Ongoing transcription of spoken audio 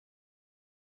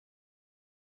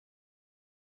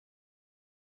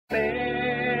message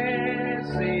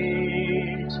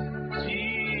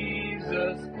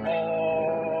Jesus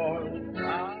called.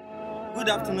 Good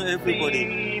afternoon,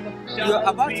 everybody. You are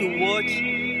about to watch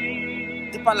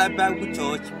Deeper Life Bible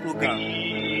Church program,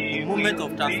 The Moment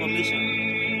of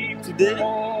Transformation. Today,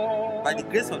 by the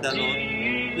grace of the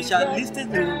Lord, we shall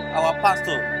listen to our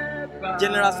pastor,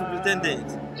 General Superintendent,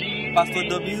 Pastor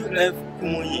W.F.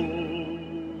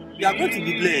 Kumuyi. You are going to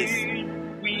be blessed.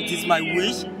 It is my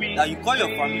wish that you call your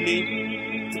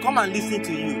family to come and listen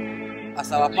to you,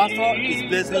 as our pastor is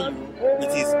blessing you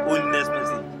with his holiness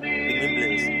message. Remain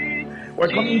blessed. We're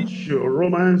coming to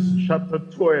Romans chapter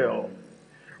 12.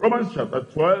 Romans chapter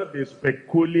 12 is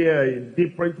peculiar in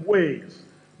different ways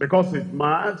because it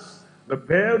marks the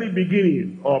very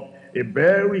beginning of a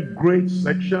very great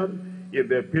section in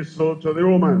the epistle to the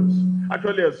Romans.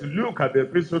 Actually, as you look at the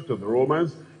epistle to the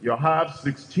Romans, you have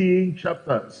 16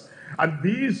 chapters. And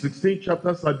these 16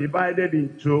 chapters are divided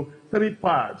into 3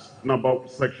 parts.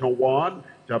 Section 1,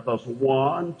 chapters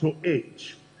 1 to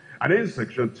 8. And in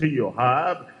section 2, you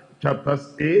have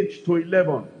chapters 8 to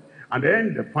 11. And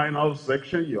then the final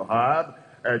section, you have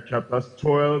chapters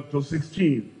 12 to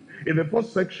 16. In the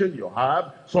first section, you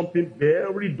have something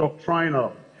very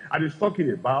doctrinal. And it's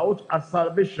talking about a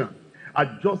salvation, a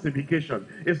justification.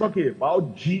 It's talking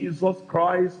about Jesus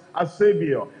Christ as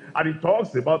Savior. And it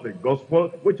talks about the gospel,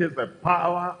 which is the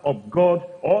power of God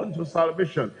unto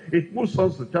salvation. It moves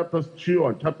on to chapters 2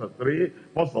 and chapter 3.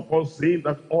 First of all, saying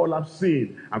that all have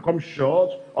sinned and come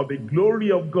short of the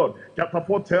glory of God. Chapter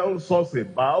 4 tells us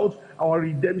about our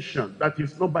redemption, that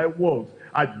is not by works.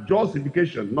 Our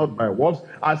justification, not by works.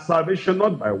 Our salvation,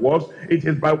 not by works. It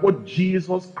is by what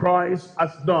Jesus Christ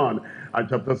has done. And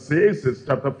chapter 6,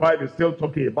 chapter 5 is still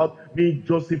talking about being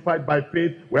justified by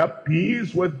faith. We have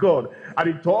peace with God. And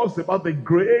it talks about the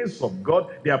grace of God,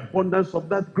 the abundance of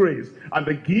that grace, and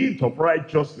the gift of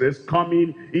righteousness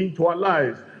coming into our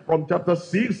lives. From chapter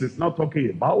 6, it's now talking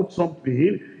about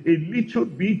something a little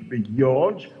bit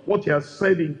beyond what he has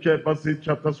said in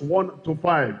chapters 1 to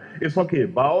 5. It's talking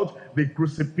about the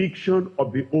crucifixion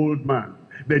of the old man,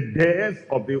 the death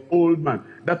of the old man.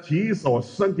 That is our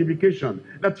sanctification.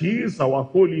 That is our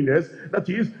holiness. That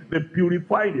is the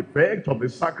purified effect of the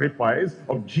sacrifice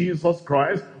of Jesus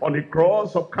Christ on the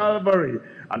cross of Calvary.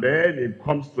 And then it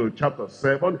comes to chapter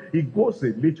 7. It goes a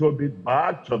little bit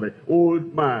back to the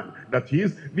old man. That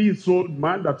is, this old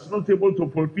man that's not able to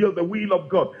fulfill the will of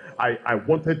God. I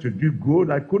wanted to do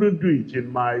good. I couldn't do it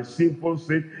in my sinful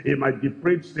state, in my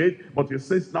depraved state. But it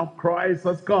says now Christ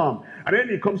has come. And then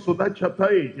it comes to that chapter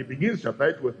 8. It begins chapter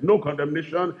 8 with no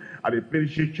condemnation. And it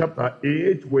finishes chapter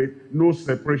 8 with no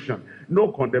separation. No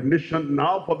condemnation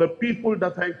now for the people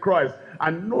that are in Christ.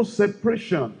 And no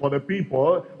separation for the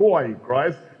people who are in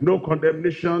Christ. No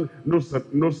condemnation, no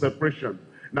separation.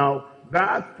 Now,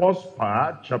 that first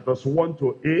part, chapters 1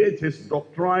 to 8, is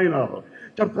doctrinal.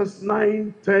 Chapters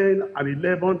 9, 10, and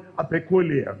 11 are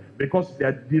peculiar because they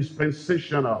are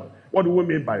dispensational. What do we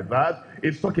mean by that?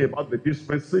 It's talking about the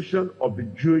dispensation of the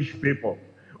Jewish people,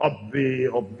 of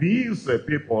these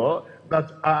people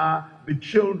that are the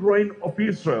children of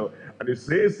Israel. And it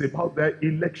says about their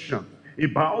election,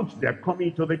 about their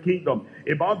coming to the kingdom,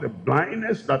 about the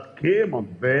blindness that came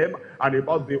on them, and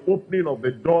about the opening of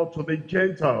the door to the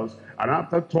Gentiles. And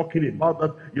after talking about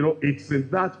that, it's in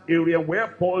that area where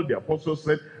Paul the apostle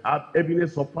said, I have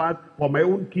evidence of heart for my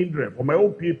own kindred, for my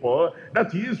own people,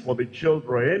 that is for the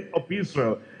children of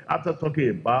Israel. After talking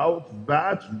about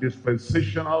that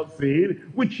dispensational thing,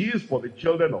 which is for the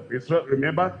children of Israel,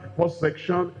 remember, first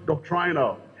section,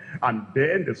 doctrinal. And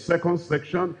then the second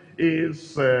section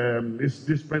is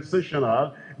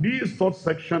dispensational. This third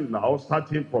section now,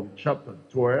 starting from chapter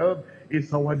 12,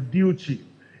 is our duty.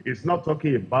 It's not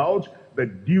talking about the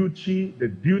duty, the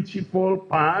dutiful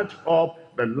part of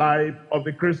the life of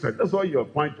the Christian. That's why you'll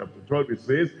find chapter 12, it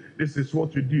says, this is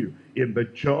what to do in the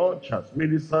church as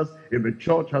ministers, in the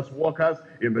church as workers,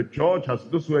 in the church as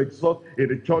those who exhort, in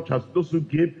the church as those who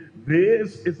give.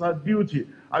 This is our duty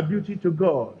to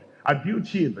God. A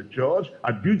duty in the church,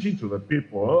 a duty to the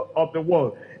people of the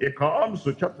world. It comes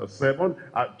to chapter 7,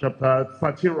 chapter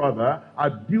 13 rather,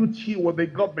 a duty with the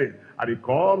government. And it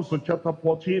comes to chapter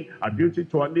 14, a duty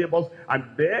to our neighbors. And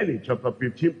then in chapter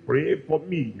 15, pray for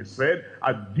me. He said,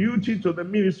 a duty to the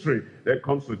ministry. Then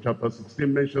comes to chapter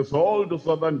 16, mentions all those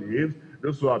other names,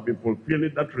 those who have been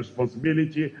fulfilling that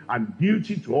responsibility and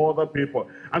duty to other people.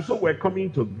 And so we're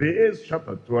coming to this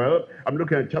chapter 12. I'm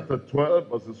looking at chapter 12,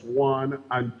 verses 1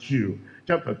 and 2.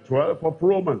 Chapter 12 of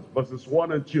Romans, verses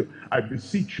 1 and 2. I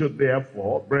beseech you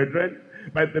therefore, brethren,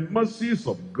 by the mercies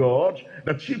of God,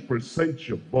 that ye present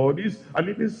your bodies a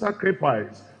living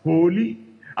sacrifice, holy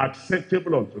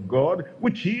acceptable unto God,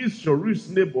 which is your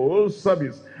reasonable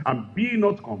service. And be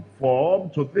not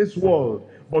conformed to this world,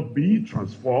 but be ye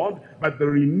transformed by the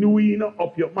renewing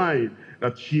of your mind,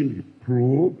 that ye may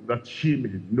prove, that ye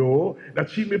may know,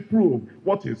 that ye may prove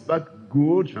what is that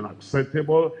good and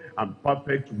acceptable and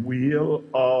perfect will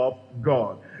of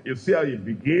God. You see how it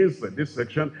begins this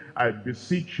section. I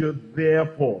beseech you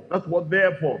therefore. That's what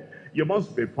therefore. You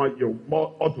must be you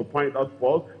ought to find out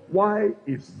first, why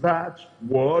is that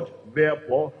word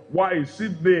therefore? Why is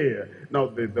it there? Now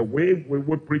the way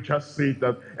we preachers say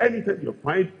that anytime you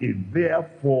find a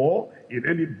therefore in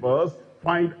any verse,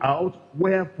 find out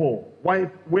wherefore. Why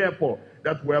wherefore?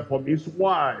 That wherefore means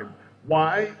why.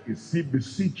 Why is he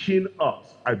beseeching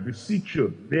us? I beseech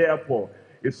you therefore.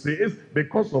 It says,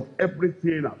 because of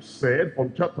everything I've said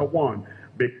from chapter 1,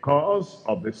 because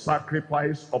of the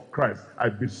sacrifice of Christ, I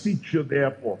beseech you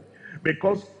therefore.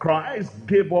 Because Christ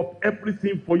gave up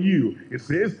everything for you. It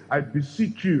says, I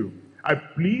beseech you. I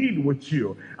plead with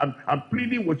you. I'm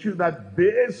pleading with you that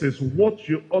this is what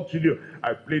you ought to do.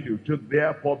 I plead with you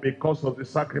therefore, because of the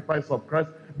sacrifice of Christ,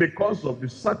 because of the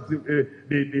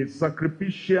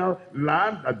sacrificial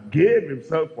lamb that gave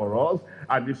himself for us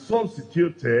and is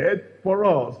substituted for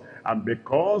us, and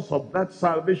because of that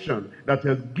salvation that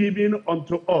has given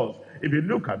unto us. If you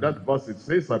look at that verse, it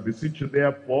says, I beseech you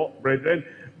therefore, brethren,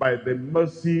 by the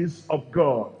mercies of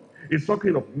God. It's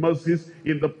talking of mercies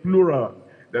in the plural.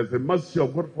 There's the mercy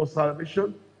of God for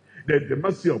salvation. There's the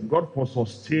mercy of God for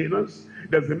sustenance.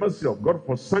 There's the mercy of God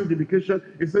for sanctification.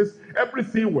 It says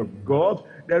everything with God,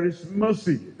 there is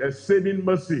mercy. There's saving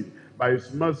mercy. By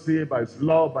his mercy, by his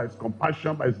love, by his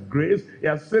compassion, by his grace, he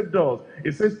has saved us.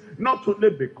 It says not only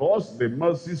because the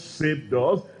mercy saved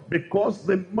us, because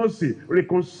the mercy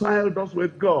reconciled us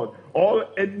with God. All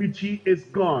enmity is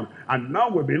gone. And now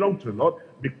we belong to the Lord.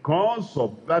 Because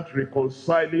of that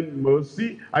reconciling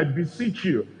mercy, I beseech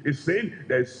you. It's saying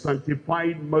there is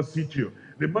sanctifying mercy too.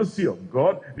 The mercy of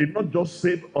God did not just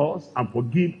save us and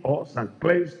forgive us and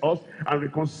cleanse us and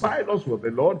reconcile us with the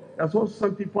Lord. He has also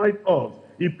sanctified us.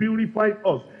 He purified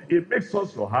us. It makes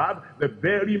us to have the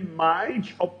very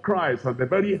might of Christ and the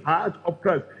very heart of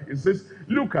Christ. It says,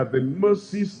 look at the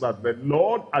mercies that the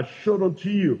Lord has shown unto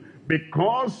you.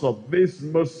 Because of this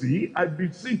mercy, I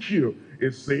beseech you.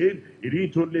 It said, he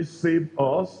didn't only save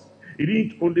us, he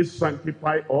didn't only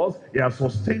sanctify us, he has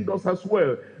sustained us as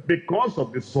well. Because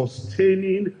of the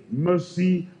sustaining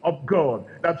mercy of God,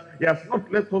 that he has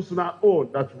not left us on our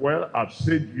own, that, well, I've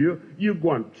saved you, you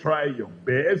go and try your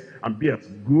best and be as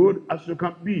good as you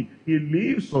can be. He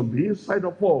lives on the inside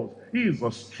of us. He is the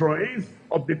strength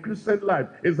of the Christian life.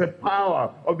 Is the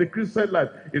power of the Christian life.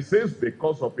 It says,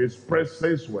 because of his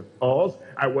presence with us,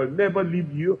 I will never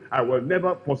leave you, I will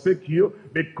never forsake you.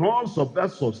 Because of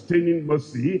that sustaining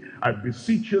mercy, I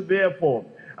beseech you therefore.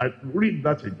 I read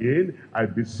that again. I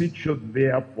beseech you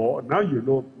therefore. Now you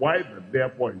know why the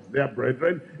therefore is there,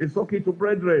 brethren. It's okay to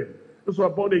brethren. Those who are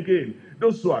born again,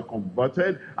 those who are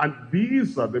converted, and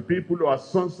these are the people who are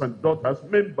sons and daughters,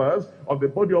 members of the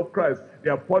body of Christ. They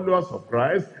are followers of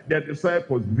Christ. They are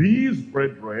disciples. These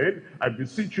brethren, I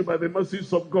beseech you by the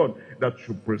mercies of God, that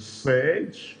you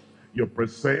present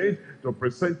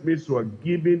means you are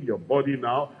giving your body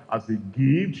now as a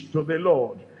gift to the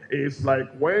Lord. It's like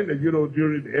when,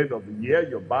 during the end of the year,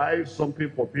 you buy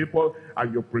something for people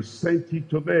and you present it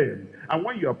to them. And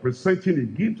when you are presenting a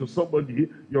gift to somebody,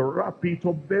 you wrap it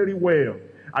up very well.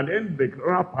 And then the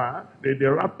wrapper, the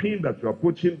wrapping that you are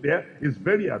putting there is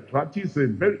very attractive.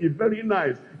 It's very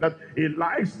nice. That he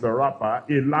likes the wrapper,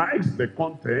 he likes the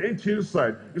content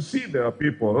inside. You see, there are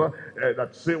people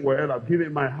that say, well, I've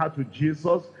given my heart to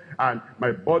Jesus and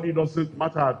my body doesn't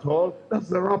matter at all. That's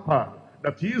the wrapper.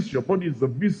 That is, your body is the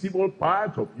visible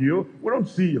part of you. We don't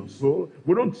see your soul.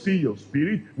 We don't see your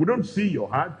spirit. We don't see your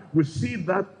heart. We see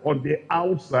that on the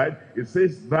outside. It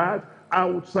says that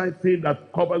outside thing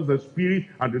that covers the spirit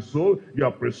and the soul, you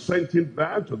are presenting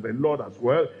that to the Lord as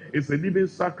well. It's a living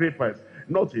sacrifice,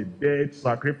 not a dead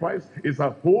sacrifice. It's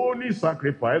a holy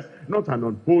sacrifice, not an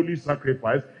unholy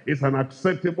sacrifice. It's an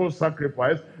acceptable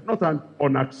sacrifice, not an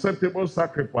unacceptable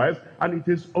sacrifice, and it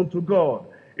is unto God.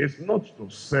 It's not to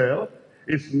self.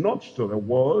 It's not to the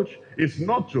world, it's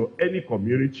not to any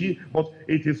community, but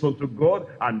it is unto God,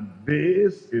 and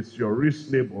this is your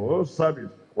reasonable service.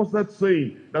 What's that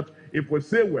saying? That if we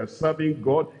say we're serving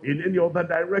God in any other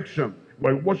direction,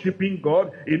 we're worshiping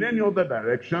God in any other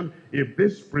direction, if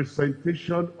this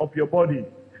presentation of your body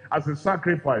as a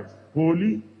sacrifice,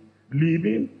 holy,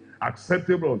 living,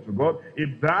 acceptable unto God,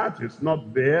 if that is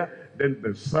not there, then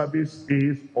the service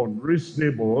is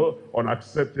unreasonable,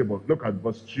 unacceptable. Look at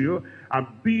verse 2. And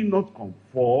be not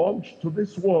conformed to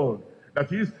this world.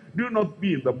 That is, do not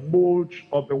be in the mold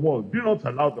of the world. Do not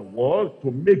allow the world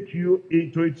to make you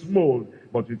into its mold.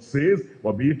 But it says,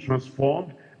 but be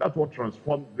transformed. That word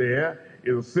transformed there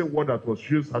is the same word that was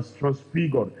used as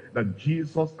transfigured. That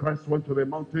Jesus Christ went to the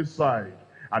mountainside.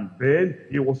 And then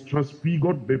he was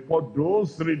transfigured before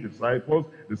those three disciples.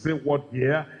 The same word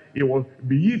here, it will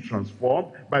be ye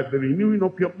transformed by the renewing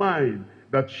of your mind,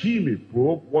 that ye may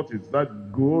prove what is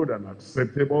that good and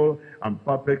acceptable and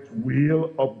perfect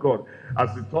will of God.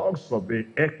 As it talks of the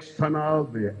external,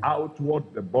 the outward,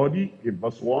 the body, in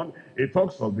verse 1, it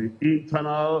talks of the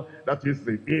internal, that is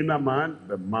the inner man,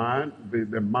 the mind,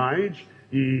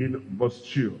 in verse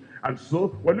 2. And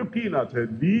so we're looking at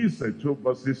these two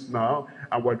verses now,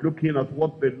 and we're looking at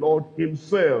what the Lord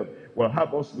himself will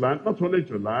have us learn, not only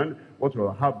to learn, what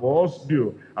will have us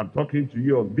do. I'm talking to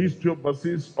you on these two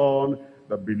verses on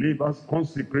the believer's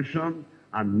consecration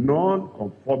and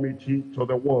non-conformity to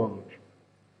the world.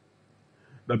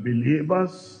 The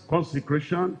believer's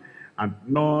consecration and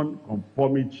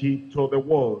non-conformity to the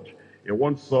world. He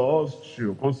wants us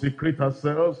to consecrate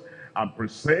ourselves and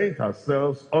present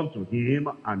ourselves unto him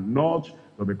and not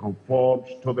to be conformed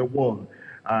to the world.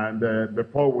 And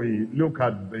before we look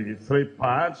at the three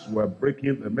parts we're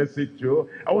breaking the message to,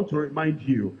 I want to remind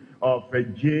you of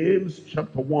James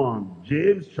chapter 1.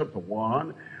 James chapter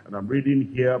 1, and I'm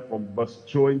reading here from verse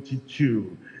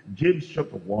 22. James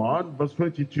chapter 1, verse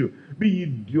 22. Be ye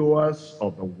doers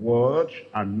of the word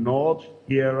and not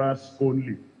hearers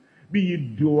only. Be ye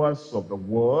doers of the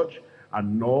word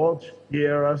and not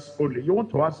hearers only. You want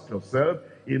to ask yourself,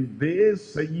 in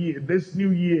this year, this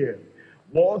new year,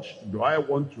 what do I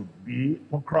want to be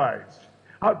for Christ?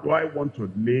 How do I want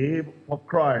to live for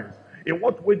Christ? In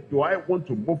what way do I want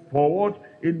to move forward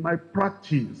in my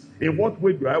practice? In what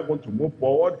way do I want to move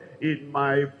forward in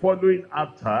my following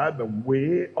after the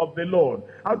way of the Lord?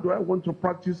 How do I want to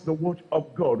practice the word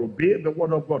of God, obey the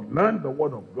word of God, learn the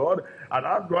word of God? And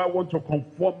how do I want to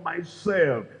conform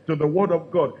myself to the word of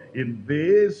God in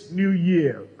this new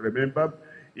year? Remember,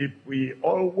 if we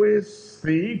always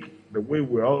think the way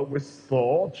we always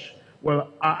thought, we'll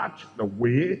act the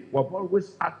way we've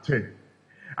always acted.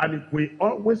 And if we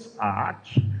always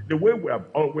act the way we have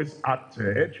always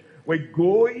acted, we're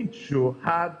going to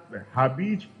have the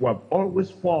habit we have always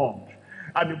formed.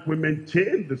 And if we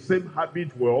maintain the same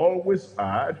habit we always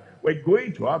had, we're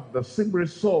going to have the same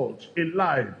result in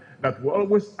life that we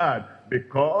always had,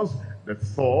 because the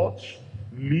thought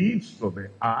leads to the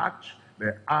act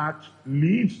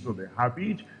leads to the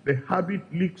habit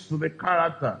leads to the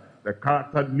character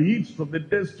leads to the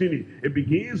destiny. It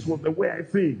begins with the way I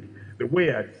think. The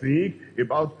way I think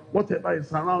about whatever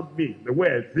is around me, the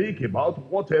way I think about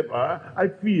whatever I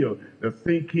feel. The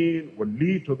thinking will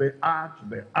lead to the act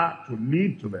will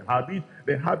lead to the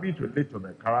habit will lead to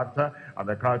the character, and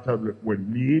the character will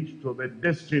lead to the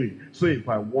destiny. So if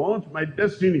I want my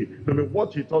destiny to be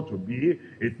what it ought to be,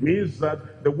 it means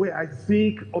that the way I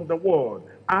think on the word,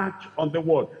 act on the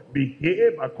word,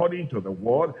 behave according to the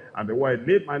word, and the way I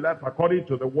live my life according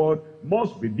to the word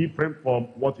must be different from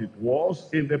what it was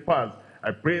in the past.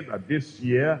 I pray that this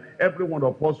year, every one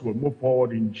of us will move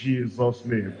forward in Jesus'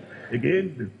 name.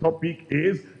 Again, the topic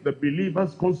is the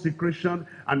believer's consecration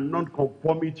and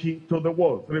non-conformity to the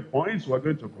world. 3 points we're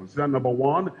going to consider. Number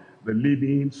 1, the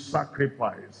living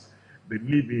sacrifice. The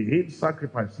living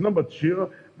sacrifice. Number 2,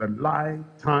 the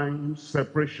lifetime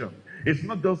separation. It's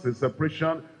not just a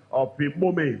separation of a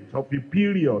moment, of a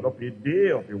period, of a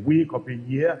day, of a week, of a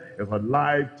year. It's a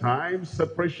lifetime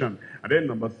separation. And then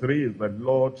number 3 is the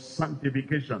Lord's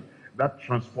sanctification. That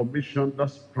transformation,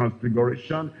 that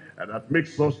transfiguration, and that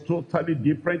makes us totally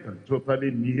different and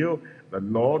totally new. The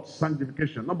Lord's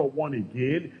sanctification. Number 1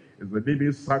 again is the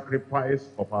living sacrifice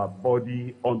of our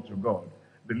body unto God.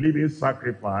 The living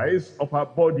sacrifice of our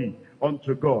body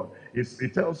unto God.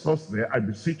 It tells us there, I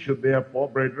beseech you therefore,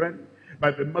 brethren, by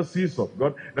the mercies of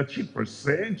God, that ye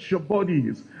present your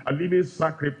bodies a living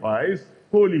sacrifice,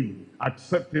 holy,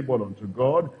 acceptable unto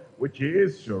God, which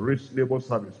is your reasonable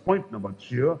service. Point number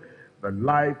 2, the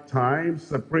lifetime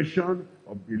separation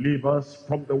of believers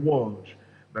from the world.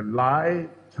 The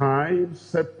lifetime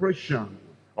separation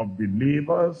of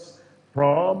believers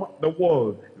from the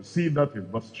world. You see that in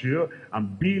verse 2,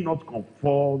 and be not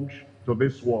conformed to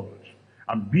this world.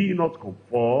 And be not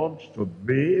conformed to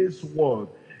this world.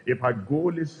 If our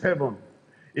goal is heaven,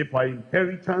 if our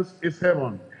inheritance is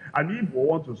heaven, and if we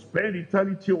want to spend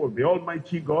eternity with the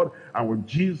Almighty God and with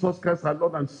Jesus Christ our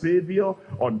Lord and Savior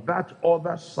on that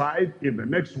other side in the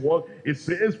next world, it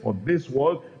says, for this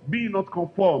world, be not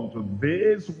conformed to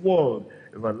this world.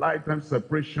 It's a lifetime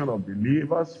separation of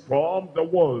believers from the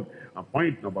world. And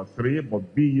point number 3,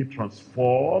 but be ye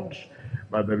transformed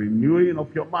by the renewing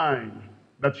of your mind,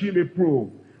 that ye may prove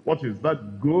what is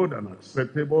that good and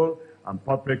acceptable and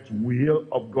perfect will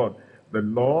of God. The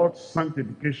Lord's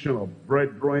sanctification of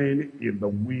brethren in the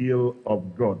will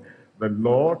of God. The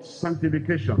Lord's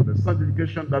sanctification, the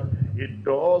sanctification that it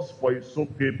does for his own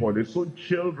people, his own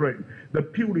children, the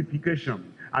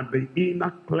purification and the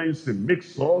inner cleansing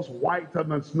makes us whiter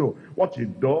than snow. What he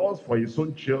does for his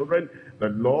own children, the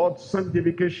Lord's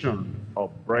sanctification of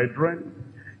brethren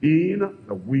in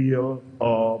the will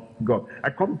of God.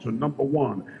 I come to number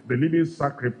one, the living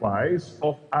sacrifice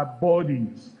of our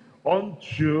bodies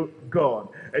unto God.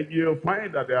 And you'll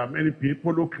find that there are many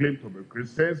people who claim to be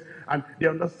Christians, and the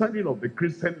understanding of the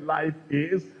Christian life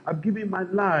is, I've given my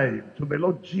life to the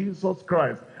Lord Jesus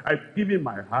Christ. I've given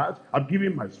my heart, I've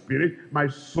given my spirit, my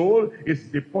soul is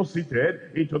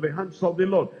deposited into the hands of the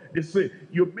Lord. They say,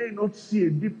 you may not see a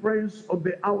difference on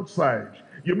the outside.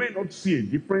 You may not see a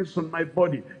difference on my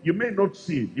body. You may not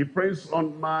see a difference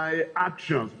on my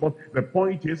actions. But the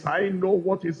point is, I know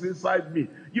what is inside me.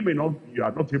 You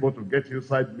are not able to get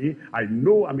inside me. I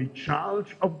know I'm a child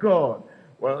of God.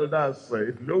 Well,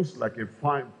 it looks like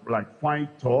fine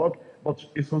talk, but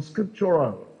it's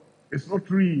unscriptural. It's not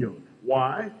real.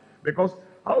 Why? Because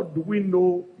how do we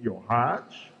know your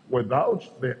heart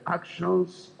without the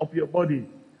actions of your body?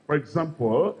 For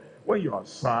example, when you are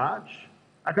sad,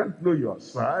 I can't know you are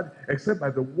sad except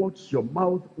by the words your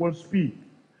mouth will speak,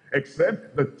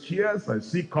 except the tears I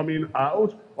see coming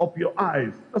out of your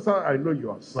eyes. That's how I know you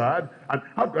are sad. And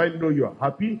how do I know you are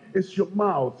happy? It's your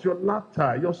mouth, your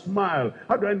laughter, your smile.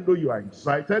 How do I know you are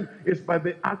excited? It's by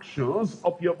the actions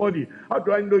of your body. How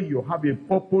do I know you have a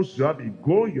purpose, you have a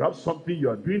goal, you have something you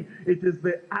are doing? It is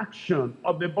the action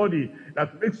of the body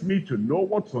that makes me to know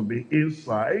what's on the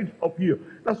inside of you.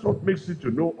 That's what makes you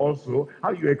to know also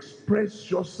how you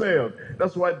express yourself.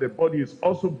 That's why the body is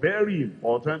also very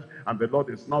important. And the Lord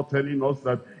is now telling us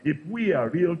that if we are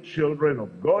real children of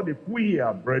God, if we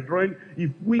are brethren,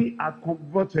 if we are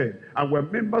converted and we're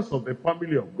members of the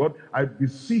family of God, I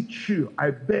beseech you, I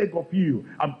beg of you,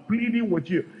 I'm pleading with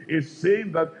you. It's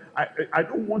saying that I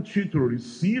don't want you to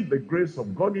receive the grace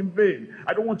of God in vain.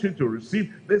 I don't want you to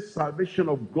receive this salvation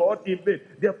of God in vain.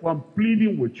 Therefore, I'm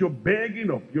pleading with you, begging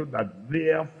of you that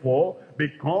therefore,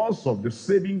 because of the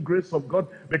saving grace of God,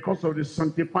 because of the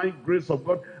sanctifying grace of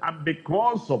God, and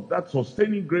because of that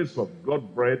sustaining grace of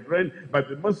God, brethren, by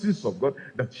the mercies of God,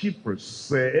 that ye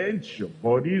present your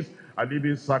bodies a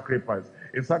living sacrifice.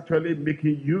 It's actually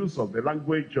making use of the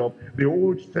language of the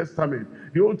Old Testament.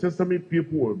 The Old Testament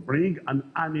people will bring an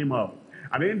animal,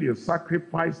 and then they'll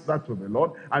sacrifice that to the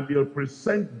Lord, and they'll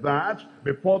present that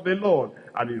before the Lord.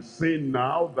 And it's saying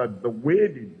now that the way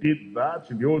they did that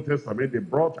in the Old Testament, they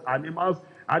brought animals.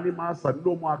 Animals are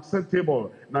no more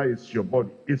acceptable. Now it's your body,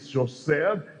 it's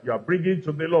yourself you are bringing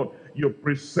to the Lord. You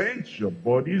present your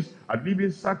bodies a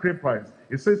living sacrifice.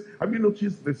 It says, have you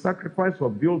noticed the sacrifice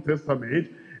of the Old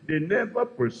Testament? They never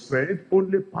present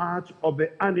only part of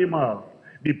the animal.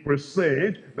 They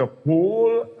present the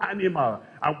whole animal.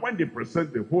 And when they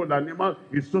present the whole animal,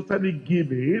 it's totally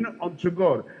given unto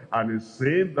God. And it's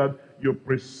saying that you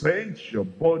present your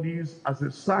bodies as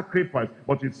a sacrifice.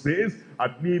 But it says a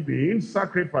living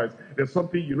sacrifice. There's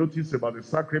something you notice about the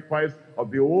sacrifice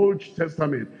of the Old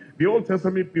Testament. The Old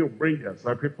Testament people bring their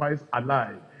sacrifice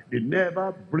alive. They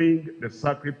never bring the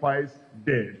sacrifice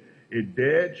dead. A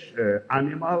dead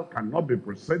animal cannot be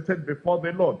presented before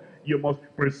the Lord. You must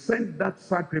present that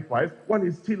sacrifice when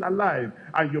it's still alive.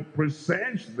 And you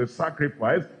present the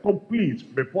sacrifice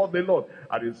complete before the Lord.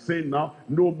 And it's saying now,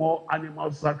 no more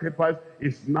animal sacrifice.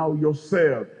 It's now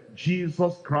yourself.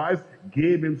 Jesus Christ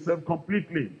gave himself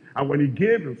completely. And when he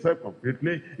gave himself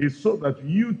completely, it's so that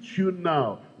you too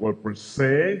now will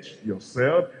present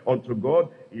yourself unto God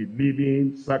a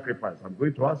living sacrifice. I'm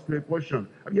going to ask you a question.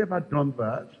 Have you ever done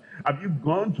that? Have you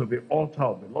gone to the altar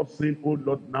of the Lord saying, oh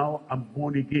Lord, now I'm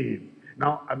born again.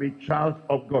 Now I'm a child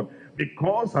of God.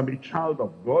 Because I'm a child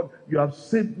of God, you have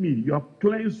saved me, you have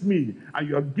cleansed me, and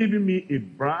you have given me a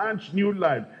brand new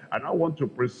life. And I want to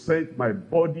present my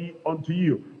body unto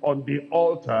you on the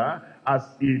altar as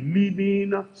a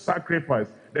living sacrifice.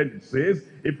 Then it says,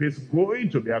 if it's going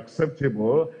to be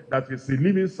acceptable, that is a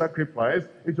living sacrifice,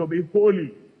 it will be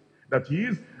holy. That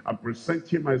is, I'm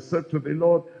presenting myself to the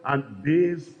Lord, and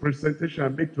this presentation I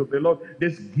make to the Lord,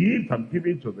 this gift I'm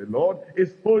giving to the Lord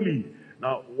is holy.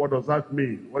 Now, what does that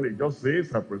mean? When it just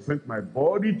says, I present my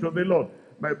body to the Lord,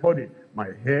 my body, my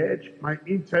head, my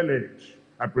intellect,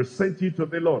 I present it to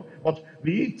the Lord. But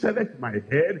the intellect, my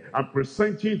head, I'm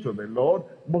presenting to the Lord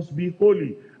must be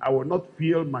holy. I will not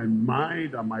fill my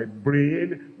mind and my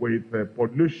brain with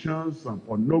pollutions and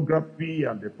pornography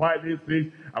and defiling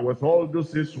things, and with all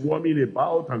those things swarming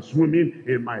about and swimming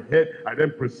in my head. I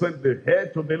then present the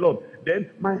head to the Lord. Then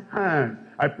my hand,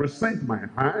 I present my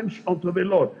hand unto the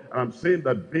Lord. And I'm saying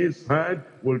that this hand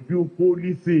will do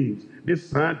holy things.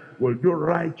 This hand will do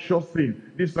righteous things.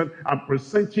 This hand, I'm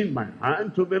presenting my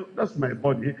hand to the Lord. That's my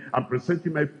body. I'm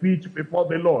presenting my feet before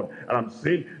the Lord. And I'm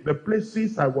saying the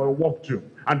places I will walk to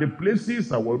and the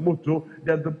places I will move to,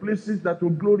 they're the places that will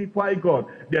glorify God.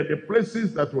 They're the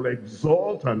places that will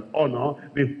exalt and honor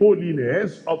the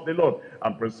holiness of the Lord.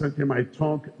 I'm presenting my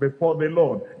tongue before the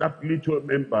Lord, that little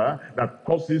member that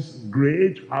causes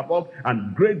great havoc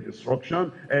and great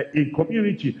destruction in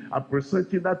community. I'm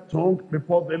presenting that tongue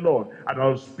before the Lord, and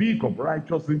I'll speak of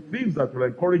righteous things that will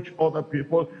encourage other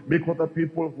people, make other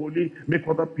people holy, make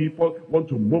other people want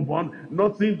to move on.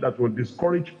 Nothing that will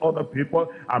discourage other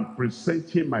people. I'm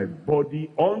presenting my body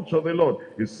unto the Lord.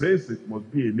 It says it must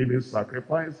be a living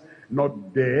sacrifice,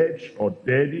 not dead or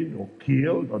deadened or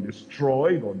killed or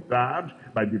destroyed or damned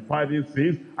by defiling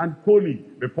things, and holy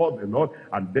before the Lord.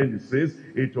 And then it says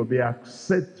it will be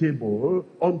acceptable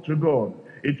unto God.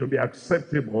 It will be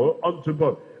acceptable unto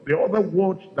God. The other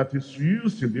word that is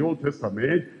used in the Old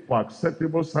Testament for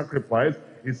acceptable sacrifice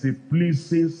is a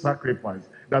pleasing sacrifice,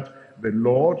 that the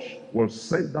Lord will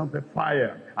send down the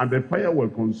fire, and the fire will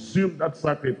consume that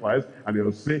sacrifice, and he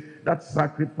will say that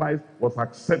sacrifice was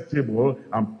acceptable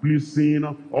and pleasing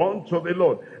unto the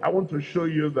Lord. I want to show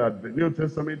you that the New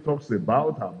Testament talks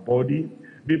about our body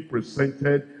being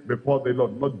presented before the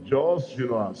Lord, not just,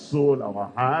 our soul,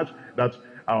 our heart, that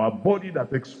our body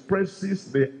that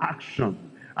expresses the action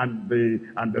and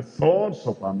the thoughts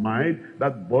of our mind,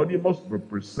 that body must be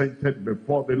presented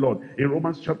before the Lord. In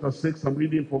Romans chapter 6, I'm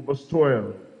reading from verse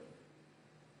 12.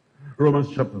 Romans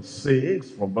chapter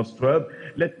 6, from verse 12.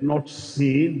 Let not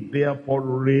sin therefore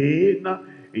reign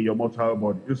in your mortal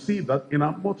body. You see that in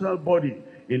our mortal body,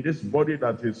 in this body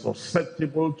that is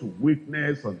susceptible to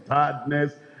weakness and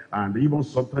tiredness, and even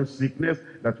sometimes sickness,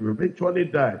 that will eventually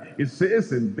die. It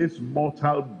says in this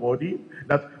mortal body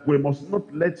that we must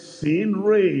not let sin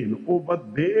reign over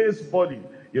this body.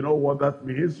 You know what that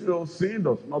means? Sin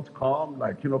does not come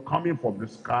like, coming from the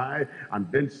sky and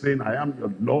then saying, I am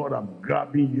your Lord, I'm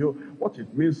grabbing you. What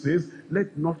it means is,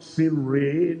 let not sin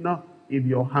reign in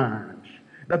your hand.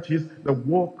 That is the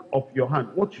work of your hand,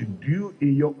 what you do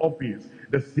in your office,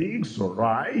 the things you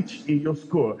write in your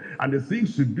school, and the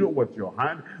things you do with your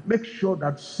hand. Make sure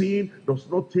that sin does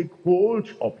not take hold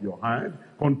of your hand,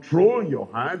 control your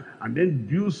hand, and then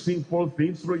do sinful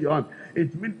things through your hand.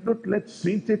 It means not let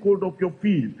sin take hold of your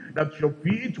feet, that your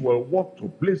feet will walk to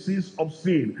places of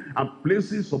sin, and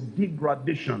places of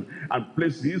degradation, and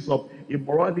places of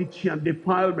immorality and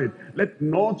defilement. Let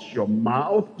not your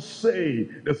mouth say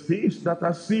the things that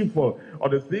are sinful, or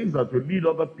the things that will lead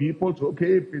other people to,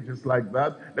 okay, if it is like that,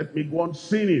 let me go on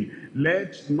sinning.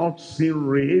 Let not sin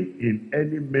reign in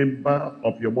any member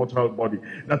of your mortal body,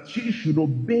 that ye should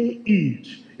obey it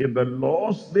in the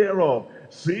laws thereof.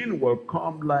 Sin will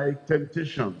come like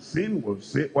temptation. Sin will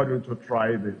say, why don't you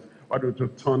try this? Why don't you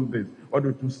turn this? Why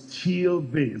don't you steal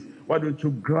this? Why don't you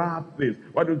grab this?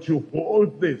 Why don't you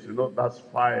hold this? That's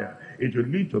fire. It will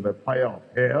lead to the fire of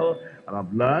hell. And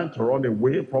I've learned to run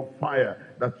away from fire,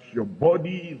 that your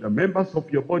body, the members of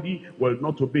your body, will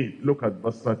not obey. Look at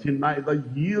verse 13. Neither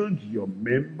yield your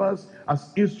members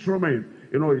as instruments.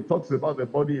 He talks about the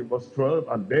body in verse 12,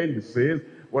 and then he says,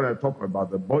 when I talk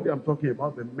about the body, I'm talking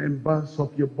about the members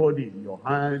of your body, your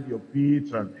hand, your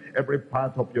feet, and every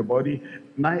part of your body.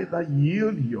 Neither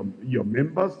yield your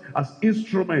members as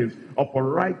instruments of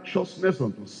righteousness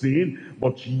unto sin,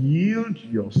 but yield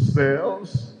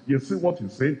yourselves. You see what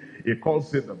he's saying? He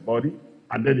calls it the body,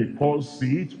 and then he calls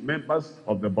it members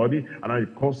of the body, and then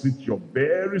he calls it your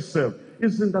very self.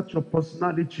 Isn't that your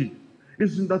personality?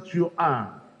 Isn't that you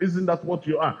are? Isn't that what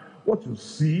you are? What you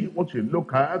see, what you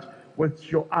look at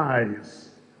with your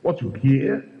eyes, what you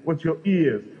hear with your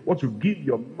ears, what you give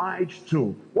your mind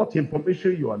to, what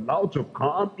information you allow to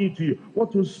come into you,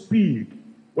 what you speak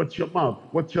with your mouth,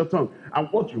 with your tongue, and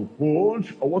what you hold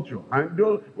or what you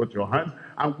handle with your hands,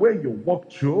 and where you walk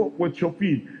to with your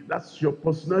feet. That's your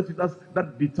personality.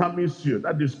 That determines you,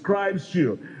 that describes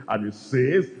you. And it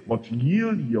says, but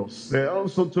yield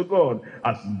yourselves unto God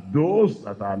as those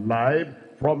that are alive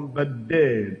from the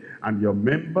dead, and your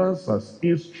members as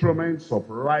instruments of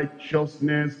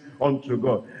righteousness unto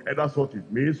God. And that's what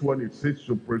it means when it says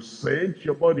to present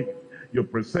your body. You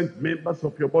present members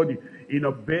of your body in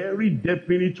a very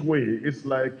definite way. It's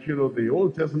like, the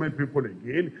Old Testament people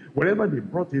again, whenever they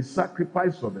brought a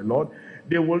sacrifice of the Lord,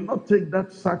 They will not take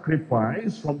that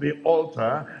sacrifice from the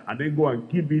altar and then go and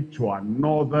give it to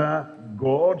another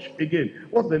God again.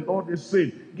 What the Lord is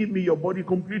saying, give me your body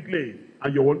completely.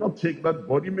 And you will not take that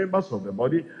body, members of the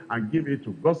body, and give it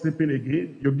to gossiping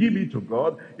again. You give it to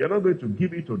God. You're not going to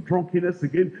give it to drunkenness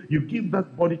again. You give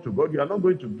that body to God. You are not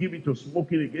going to give it to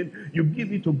smoking again. You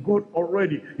give it to God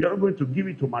already. You're not going to give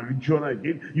it to marijuana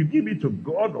again. You give it to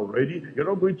God already. You're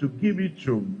not going to give it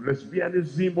to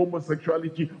lesbianism,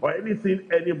 homosexuality, or anything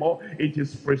anymore. It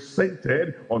is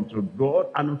presented unto God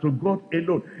and unto God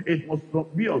alone. It must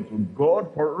not be unto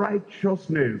God for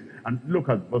righteousness. And look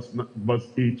at verse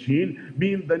 18.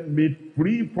 Being then made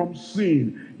free from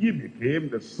sin, ye became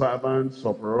the servants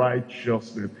of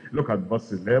righteousness. Look at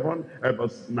verse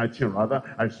 19 rather.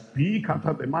 I speak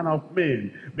after the manner of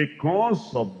men,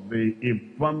 because of the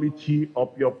infirmity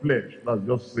of your flesh. That's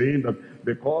just saying that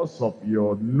because of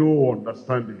your low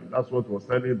understanding. That's what was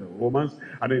telling the Romans.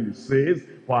 And then it says,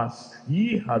 for as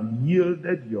ye have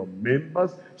yielded your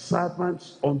members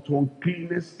servants unto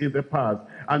uncleanness in the past,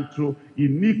 and to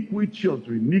iniquity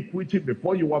unto iniquity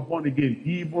before you were born again,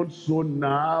 even so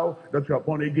now that you are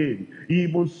born again,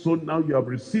 even so now you have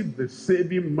received the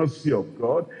saving mercy of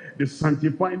God, the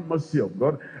sanctifying mercy of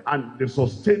God, and the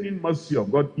sustaining mercy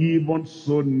of God. Even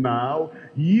so now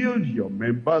yield your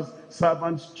members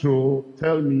servants to,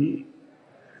 tell me,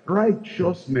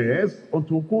 righteousness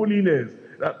unto holiness.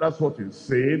 That's what he's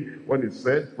saying when he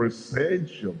said,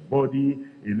 present your body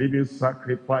a living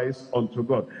sacrifice unto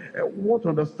God. What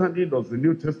understanding does the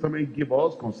New Testament give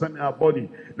us concerning our body?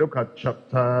 Look at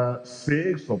chapter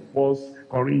 6 of 1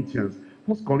 Corinthians.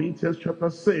 1 Corinthians chapter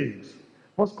 6.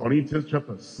 1 Corinthians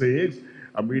chapter 6,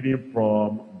 I'm reading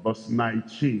from verse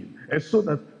 19. And so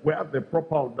that we have the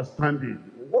proper understanding.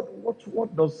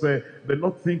 What does the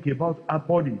Lord think about our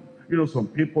body? You know, some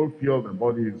people feel the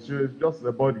body is just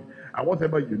the body. And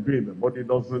whatever you do in the body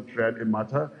doesn't really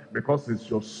matter, because it's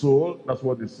your soul. That's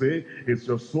what they say. It's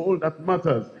your soul that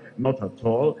matters. Not at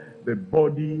all. The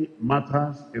body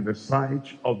matters in the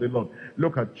sight of the Lord.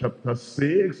 Look at chapter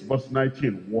 6, verse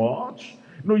 19. What?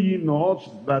 Know ye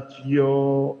not that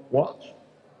your, what?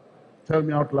 Tell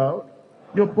me out loud.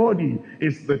 Your body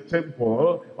is the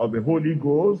temple of the Holy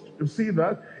Ghost. You see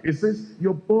that? It says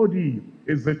your body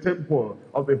is the temple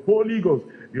of the Holy Ghost.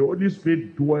 The Holy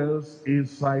Spirit dwells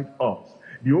inside us.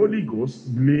 The Holy Ghost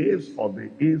lives on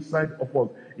the inside of us.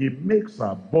 It makes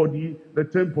our body the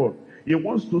temple. He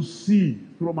wants to see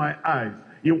through my eyes.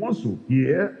 He wants to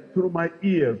hear through my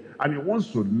ears, and he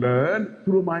wants to learn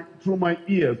through my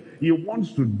ears. He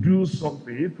wants to do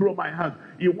something through my hands.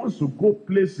 He wants to go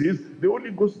places. The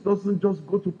Holy Ghost doesn't just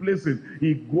go to places.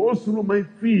 He goes through my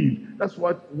feet. That's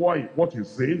what he's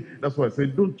saying. That's why I say,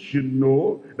 don't you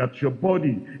know that your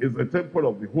body is the temple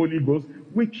of the Holy Ghost,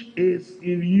 which is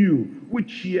in you,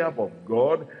 which ye have of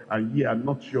God, and ye are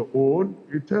not your own?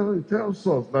 It tells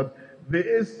us that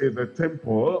this is the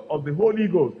temple of the Holy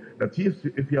Ghost. That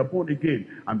if you are born again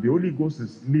and the Holy Ghost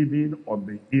is living on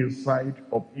the inside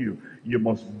of you, you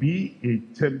must be a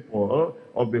temple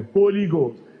of the Holy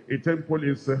Ghost. A temple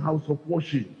is a house of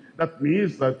worship. That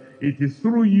means that it is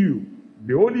through you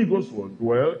the Holy Ghost will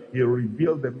dwell. He'll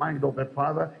reveal the mind of the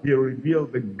Father. He'll reveal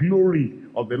the glory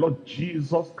of the Lord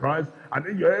Jesus Christ. And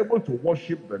then you're able to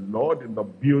worship the Lord in the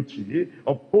beauty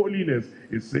of holiness.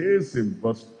 It says in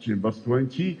verse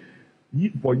 20,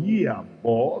 for ye are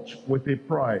bought with a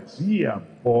price. Ye are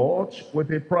bought with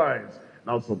a price.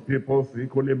 Now some people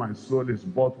think only my soul is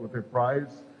bought with a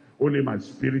price. Only my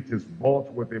spirit is bought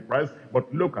with a price.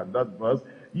 But look at that verse.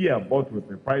 Ye are bought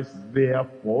with a price.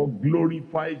 Therefore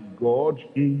glorify God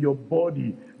in your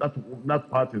body. That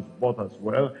part is bought as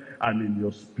well. And in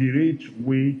your spirit,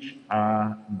 which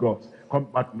are God's. Come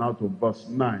back now to verse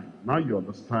 9. Now you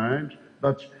understand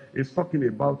that it's talking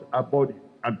about our body.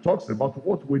 And talks about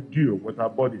what we do with our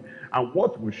body and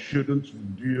what we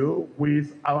shouldn't do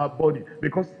with our body,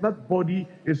 because that body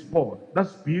is bought, that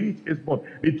spirit is bought.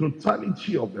 The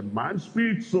totality of the man,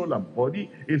 spirit, soul, and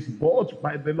body is bought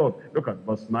by the Lord. Look at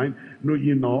verse 9. Know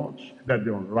ye not that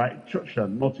the unrighteous shall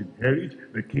not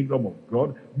inherit the kingdom of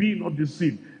God? Be not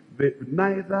deceived.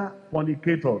 Neither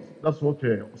fornicators, that's what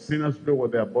sinners do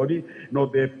with their body, nor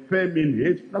the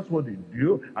effeminate, that's what they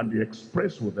do, and they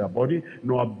express with their body,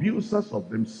 nor abusers of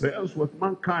themselves with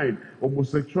mankind,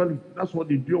 homosexuality, that's what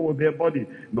they do with their body,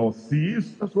 nor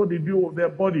thieves, that's what they do with their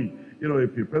body. You know,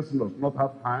 if a person does not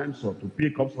have hands or to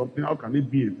pick up something, how can it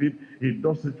be a thief? He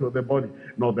does it to the body.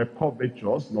 Nor the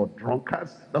covetous, nor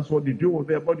drunkards. That's what they do with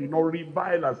their body. Nor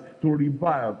revilers, to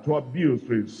revile, to abuse,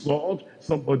 to insult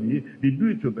somebody. They do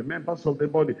it to the members of the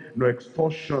body. Nor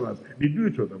extortioners, they do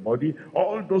it to the body.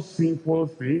 All those sinful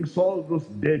things, all those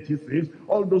dirty things,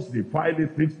 all those defiling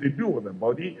things they do with the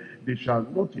body, they shall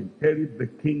not inherit the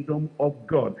kingdom of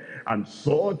God. And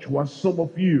such were some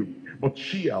of you.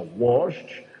 But ye are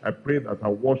washed. I pray that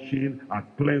our washing, our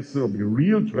cleansing will be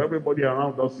real to everybody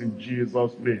around us in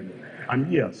Jesus' name.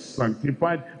 And ye are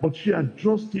sanctified, but ye are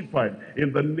justified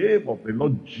in the name of the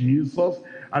Lord Jesus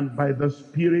and by the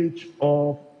Spirit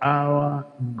of our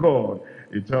God.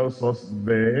 It tells us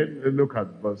then, look at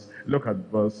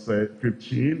verse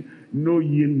 15. Know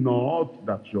ye not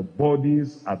that your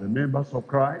bodies are the members of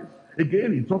Christ?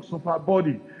 Again, he talks of our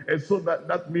body. And so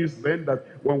that means then that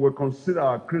when we consider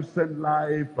our Christian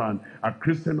life and our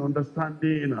Christian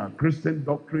understanding, our Christian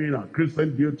doctrine, our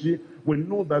Christian duty, we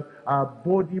know that our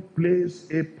body plays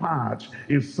a part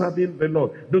in serving the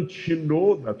Lord. Don't you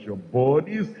know that your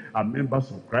bodies are members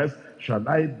of Christ? Shall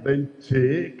I then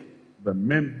take the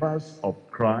members of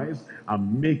Christ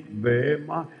and make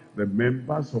them the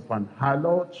members of an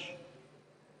harlot?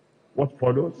 What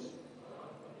follows?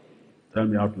 Tell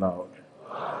me out loud.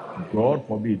 God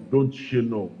forbid. Don't you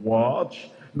know what?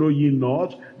 Know ye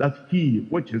not that he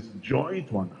which is joined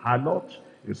to an harlot,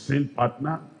 a sin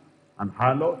partner, an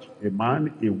harlot, a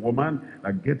man, a woman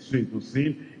that gets into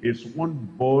sin, is one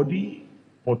body,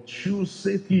 for two,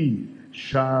 saith he,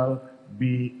 shall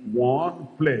be one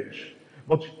flesh.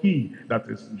 But he that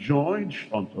is joined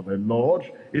unto the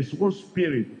Lord is one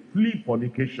spirit. Flee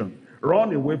fornication.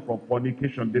 Run away from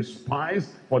fornication.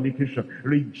 Despise fornication.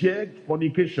 Reject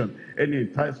fornication. Any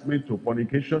enticement to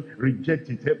fornication, reject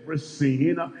it. Every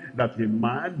sin that a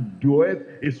man doeth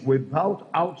is without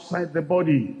outside the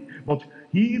body. But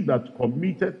he that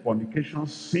committed fornication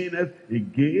sinneth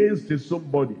against his own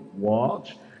body.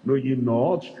 What? Know ye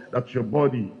not that your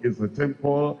body is the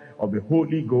temple of the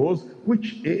Holy Ghost,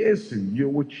 which is in you,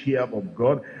 which ye have of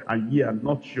God, and ye are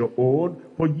not your own,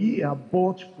 for ye are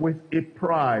bought with a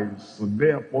price. So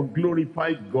therefore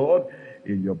glorify God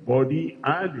in your body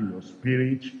and in your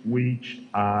spirit, which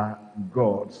are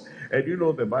God's. And you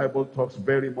know the Bible talks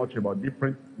very much about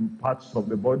different parts of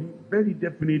the body, very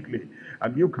definitely.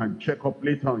 And you can check up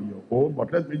later on your own,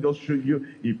 but let me just show you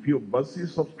a few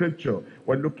verses of scripture.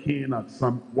 We're looking at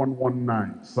Psalm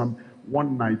 119, Psalm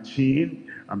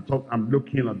 119. I'm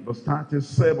looking at verse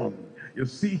 37. You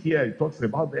see here, it talks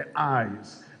about the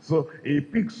eyes. So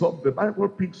the Bible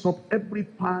picks up every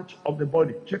part of the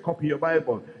body. Check up your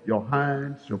Bible, your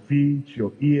hands, your feet,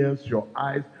 your ears, your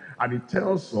eyes. And it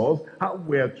tells us how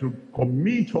we are to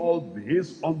commit all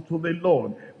this unto the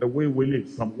Lord, the way we live.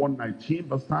 Psalm 119,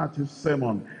 verse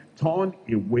 37. Turn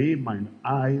away mine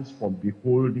eyes from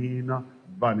beholding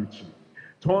vanity.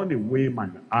 Turn away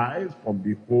mine eyes from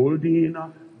beholding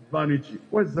vanity.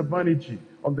 Where's the vanity?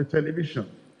 On the television.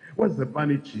 Where's the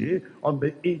vanity? On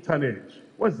the internet.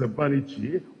 Where's the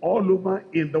vanity? All over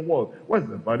in the world. Where's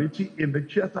the vanity? In the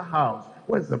theater house.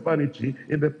 Where's the vanity?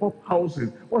 In the pub houses.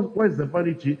 Where's the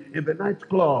vanity? In the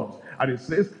nightclubs. And it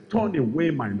says, turn away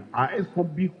mine eyes from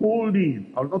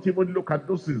beholding. I'll not even look at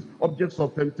those things, objects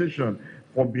of temptation,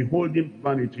 from beholding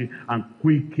vanity, and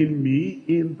quicken me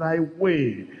in thy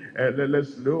way.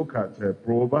 Let's look at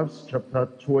Proverbs chapter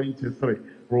 23.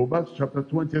 Proverbs chapter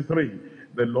 23.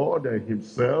 The Lord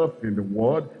himself in the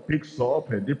word picks up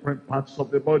different parts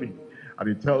of the body. And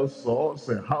it tells us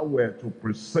how we're to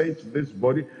present this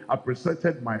body. I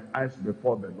presented my eyes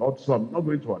before the Lord, so I'm not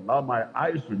going to allow my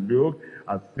eyes to look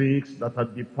at things that are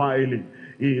defiling.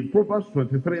 In Proverbs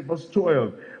 23 verse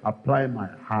 12, apply my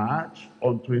heart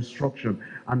unto instruction,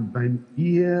 and thine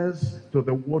ears to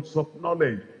the words of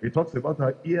knowledge. It talks about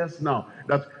our ears now,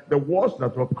 that the words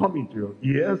that will come into your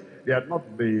ears, they are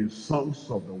not the songs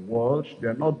of the world, they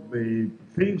are not the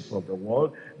things of the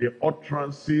world, the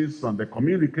utterances and the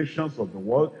communications of the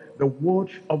world. The word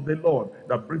of the Lord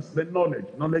that brings the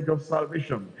knowledge of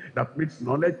salvation, that brings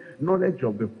knowledge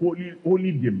of the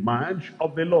holy demand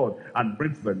of the Lord, and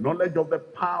brings the knowledge of the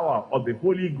power of the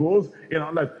Holy Ghost in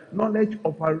our life, knowledge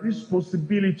of our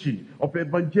responsibility of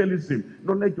evangelism,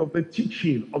 knowledge of the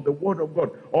teaching of the word of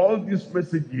God. All these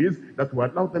messages that will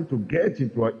allow them to get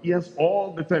into our ears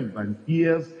all the time, and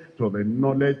ears to the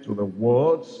knowledge, to the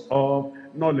words of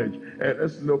knowledge.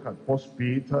 Let's look at First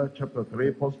Peter chapter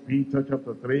 3, First Peter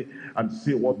chapter 3, and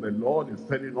see what the Lord is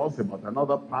telling us about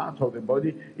another part of the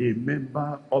body, a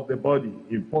member of the body.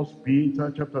 In First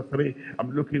Peter chapter 3,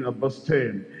 I'm looking at verse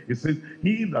 10. It says,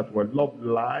 he that will love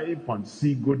life and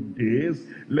see good days,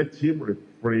 let him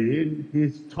refrain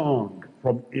his tongue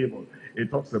from evil. It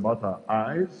talks about our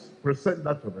eyes, present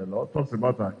that to the Lord. It talks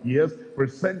about our ears,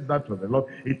 present that to the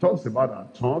Lord. It talks about our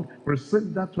tongue,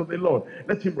 present that to the Lord.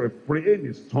 Let him refrain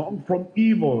his tongue from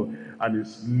evil, and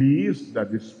his lips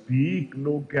that they speak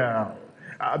no guile.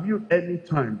 Have you any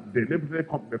time deliberately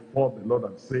come before the Lord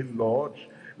and say, Lord,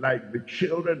 like the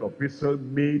children of Israel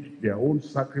made their own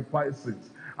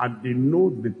sacrifices, and they know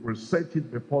they present it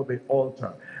before the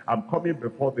altar. I'm coming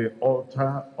before the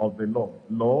altar of the Lord.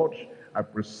 Lord, I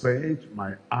present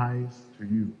my eyes to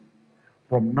you.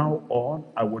 From now on,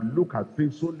 I will look at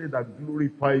things only that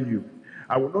glorify you.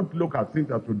 I will not look at things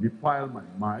that will defile my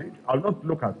mind. I'll not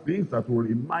look at things that will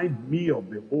remind me of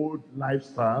the old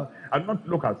lifestyle. I'll not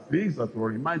look at things that will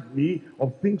remind me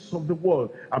of things of the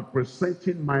world. I'm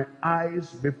presenting my eyes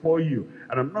before you.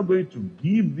 And I'm not going to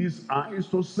give these eyes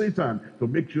to Satan to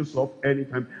make use of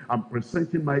anytime. I'm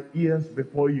presenting my ears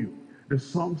before you. The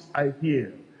songs I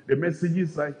hear, the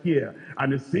messages I hear,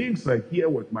 and the things I hear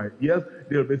with my ears,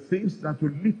 there will be things that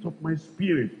will lift up my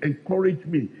spirit, encourage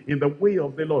me in the way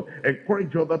of the Lord,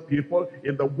 encourage other people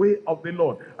in the way of the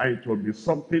Lord, and it will be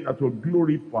something that will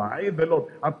glorify the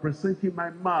Lord. I'm presenting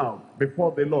my mouth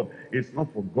before the Lord. It's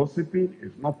not for gossiping,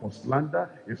 it's not for slander,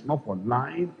 it's not for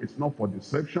lying, it's not for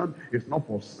deception, it's not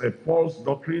for false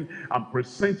doctrine. I'm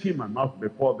presenting my mouth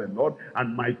before the Lord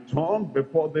and my tongue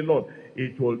before the Lord.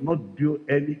 It will not do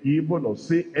any evil or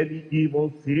say any evil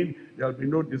thing. There will be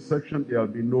no deception, there will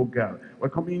be no guile. We're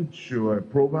coming to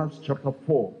Proverbs chapter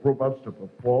 4. Proverbs chapter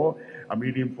 4. I'm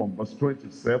reading from verse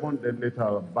 27, then later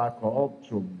I'll back up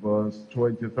to verse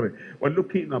 23. We're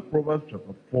looking at Proverbs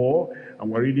chapter 4,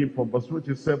 and we're reading from verse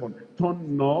 27.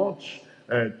 Turn not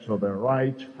to the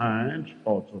right hand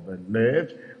or to the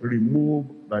left. Remove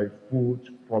thy foot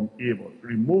from evil.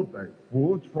 Remove thy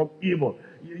foot from evil.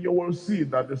 You will see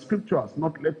that the scripture has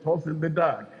not left us in the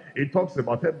dark. It talks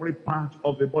about every part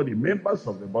of the body, members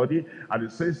of the body, and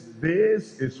it says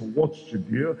this is what to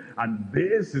do and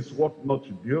this is what not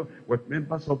to do with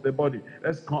members of the body.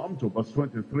 Let's come to verse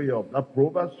 23 of that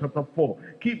Proverbs chapter 4.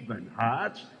 Keep thine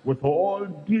heart with all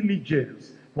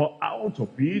diligence, for out of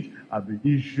it are the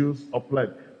issues of life.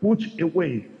 Put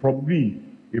away from thee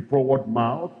a forward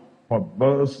mouth,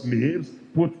 perverse lips,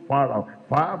 put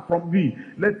far from thee.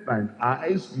 Let thine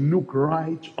eyes look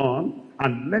right on,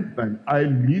 and let thine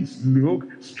eyelids look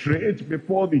straight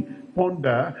before thee.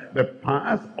 Ponder the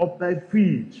path of thy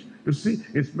feet. You see,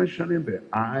 it's mentioning the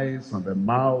eyes and the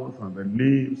mouth and the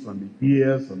lips and the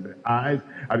ears and the eyes.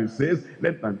 And it says,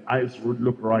 let thine eyes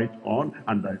look right on,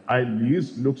 and thy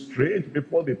eyelids look straight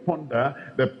before thee.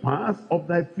 Ponder the path of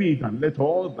thy feet, and let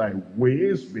all thy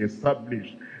ways be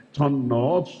established. Turn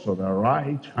not to the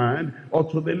right hand or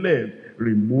to the left.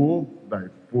 Remove thy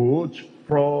foot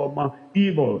from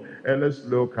evil. And let's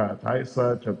look at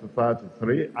Isaiah chapter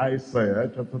 33. Isaiah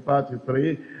chapter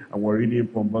 33, and we're reading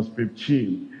from verse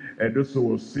 15. And those who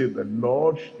will see the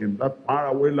Lord in that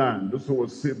faraway land, those who will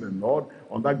see the Lord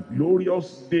on that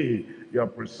glorious day, you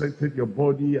have presented your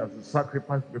body as a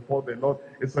sacrifice before the Lord.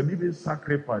 It's a living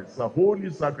sacrifice, a holy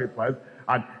sacrifice,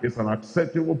 and it's an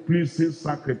acceptable, pleasing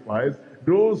sacrifice.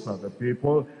 Those are the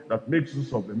people that makes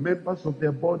use of the members of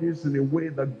their bodies in a way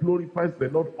that glorifies the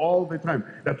Lord all the time.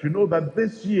 That you know that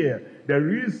this year there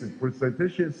is a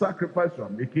presentation, sacrifice you are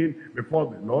making before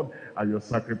the Lord, and you're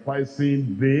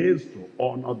sacrificing this to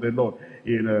honor the Lord.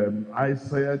 In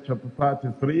Isaiah chapter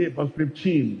 33, verse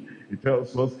 15, it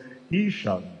tells us, he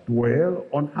shall dwell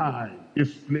on high.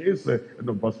 His place, in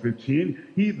verse 15,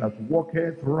 he that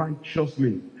walketh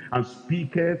righteously and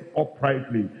speaketh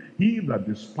uprightly, he that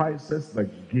despises the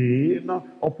gain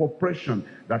of oppression,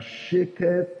 that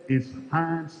shaketh his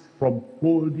hands from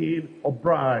holding of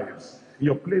bribes. In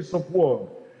your place of work,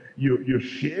 you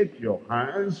shake your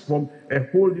hands from a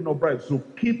holding of bribes. So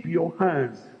keep your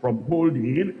hands from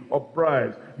holding of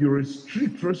bribes. You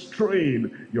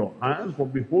restrain your hands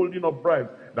from the holding of bribes,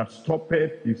 that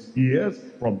stoppeth his ears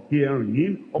from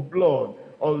hearing of blood.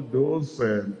 All those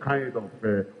kind of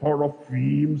horror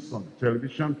films on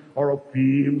television, horror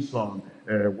films on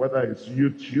whether it's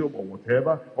YouTube or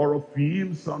whatever, or of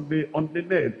films on the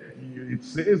net. It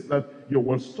says that you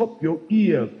will stop your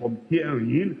ears from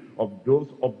hearing of those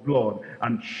of blood,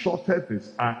 and shutteth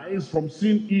his eyes from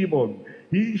seeing evil.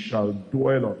 He shall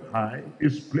dwell on high,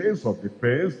 his place of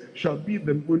defense shall be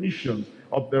the munitions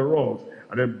of the rocks,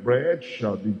 and then bread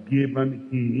shall be given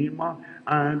him,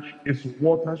 and his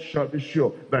water shall be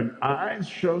sure. Then eyes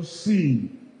shall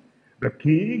see the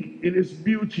king in his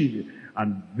beauty,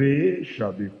 and they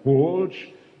shall behold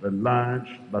the land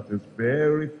that is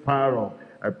very far off.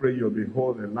 I pray you'll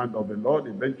behold the land of the Lord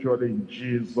eventually in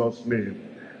Jesus' name.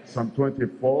 Psalm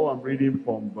 24, I'm reading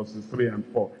from verses 3 and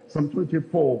 4. Psalm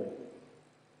 24,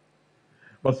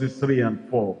 verses 3 and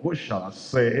 4. Who shall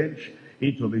ascend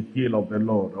into the hill of the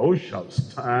Lord? Who shall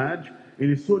stand in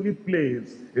his holy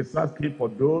place? It's asking for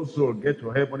those who will get to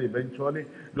heaven eventually,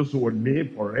 those who will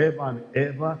live forever and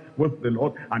ever with the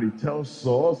Lord. And he tells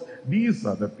us, these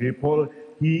are the people,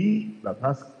 he that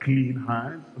has clean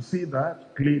hands. See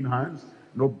that? Clean hands.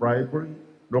 No bribery,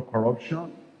 no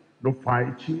corruption, no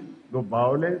fighting, no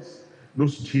violence, no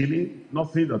stealing,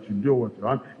 nothing that you do with your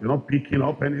hand. You're not picking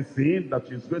up anything that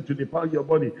is going to defile your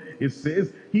body. It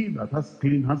says, he that has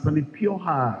clean hands and a pure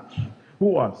heart,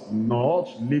 who has not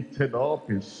lifted up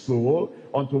his soul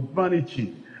unto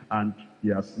vanity, and he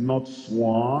has not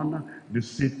sworn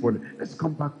deceitfully. Let's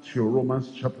come back to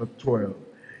Romans chapter 12.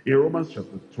 In Romans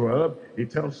chapter 12,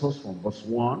 it tells us from verse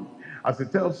 1. As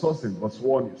it tells us in verse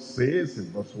 1, it says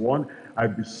in verse 1, I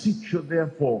beseech you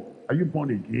therefore. Are you born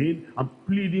again? I'm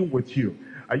pleading with you.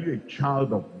 Are you a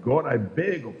child of God? I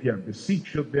beg of you, I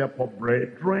beseech you therefore,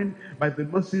 brethren, by the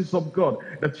mercies of God,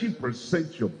 that ye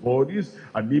present your bodies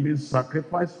a living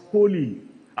sacrifice, holy,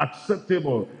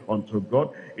 acceptable unto God.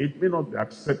 It may not be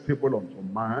acceptable unto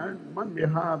man. Man may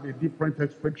have a different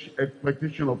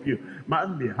expectation of you.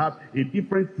 Man may have a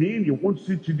different thing he wants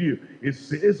you to do. It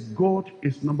says God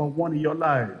is number one in your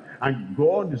life, and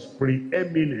God is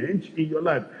preeminent in your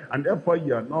life, and therefore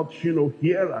you are not,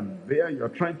 here and there. You're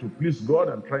trying to please God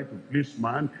and trying to please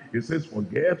man. It says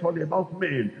forget all about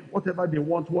men, whatever they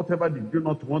want, whatever they do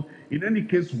not want. In any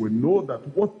case, we know that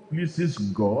what pleases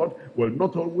God will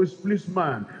not always please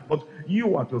man, but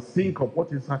you are to think of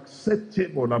what is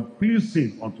acceptable and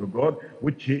pleasing unto God,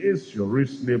 which is your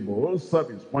reasonable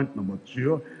service. Point number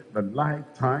 2, the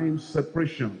lifetime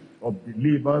separation of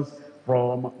believers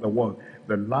from the world.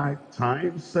 The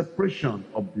lifetime separation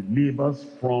of believers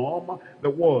from the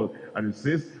world. And it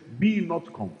says, be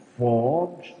not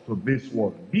conformed to this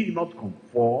world. Be not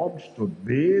conformed to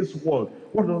this world.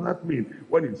 What does that mean?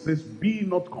 When it says, be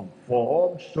not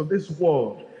conformed to this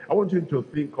world, I want you to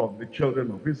think of the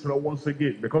children of Israel once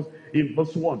again, because in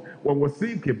verse 1, when we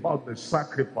think about the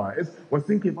sacrifice, we're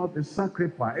thinking about the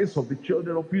sacrifice of the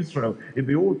children of Israel in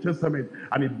the Old Testament,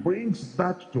 and it brings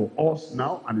that to us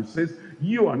now, and it says,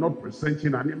 you are not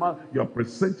presenting animal, you are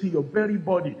presenting your very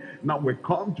body. Now we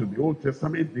come to the Old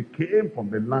Testament. They came from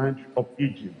the land of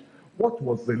Egypt. What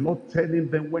was the Lord telling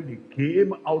them when they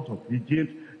came out of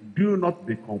Egypt? Do not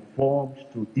be conformed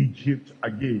to Egypt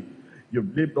again.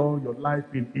 You've lived all your life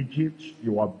in Egypt.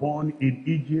 You were born in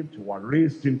Egypt. You were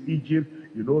raised in Egypt.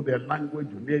 You know their language.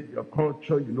 You know their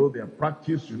culture. You know their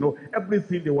practice. You know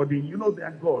everything they were doing. You know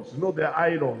their gods. You know their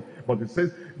idols. But it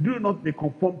says, do not be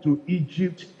conformed to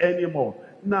Egypt anymore.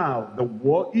 Now, the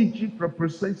world, Egypt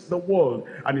represents the world.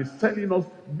 And it's telling us,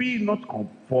 be not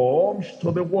conformed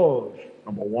to the world.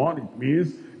 Number 1, it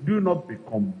means, do not be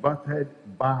converted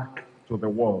back to the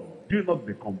world. Do not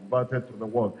be converted to the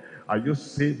world. Are you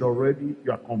saved already?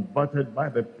 You are converted by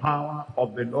the power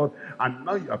of the Lord, and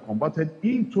now you are converted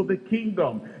into the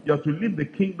kingdom. You have to live the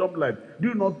kingdom life.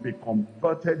 Do not be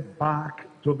converted back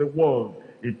to the world.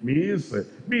 It means,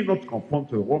 be not conformed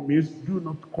to the world means do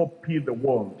not copy the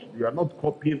world. You are not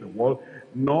copying the world,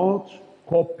 not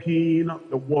copying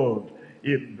the world.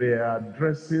 In their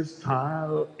dressing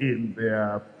style, in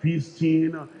their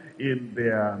feasting, in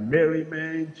their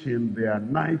merriment, in their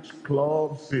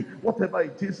nightclubs, in whatever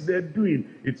it is they're doing.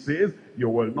 It says, you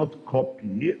will not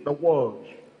copy the world.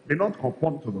 Be not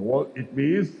conformed to the world. It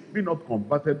means be not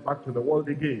converted back to the world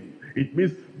again. It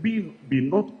means be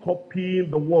not copying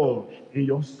the world in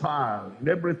your style, in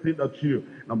everything that you do.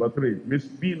 Number 3, it means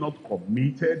be not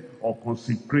committed or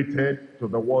consecrated to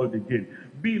the world again.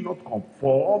 Be not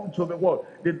conformed to the world.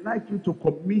 They'd like you to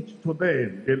commit to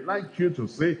them. They'd like you to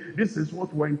say, this is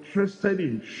what we're interested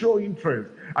in. Show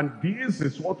interest. And this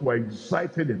is what we're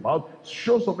excited about.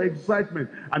 Show some excitement.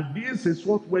 And this is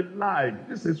what we like.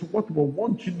 This is what we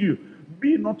want to do.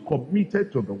 Be not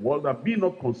committed to the world, and be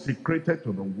not consecrated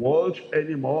to the world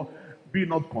anymore. Be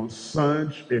not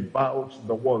concerned about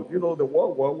the world. You know, the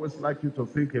world will always like you to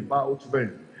think about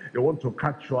them. They want to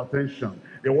catch your attention.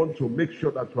 They want to make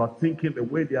sure that you are thinking the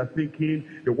way they are thinking.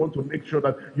 They want to make sure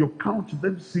that you count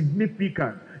them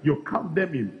significant. You count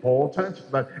them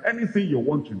important, that anything you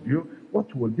want to do,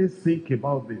 what will they think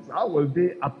about this? How will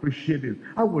they appreciate this?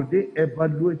 How will they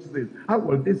evaluate this? How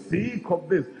will they think of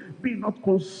this? Be not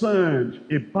concerned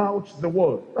about the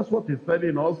world. That's what he's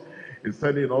telling us. He's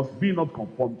telling us, be not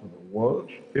conformed to the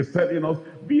world. He's telling us,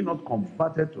 be not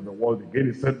converted to the world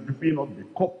again. He said, be not be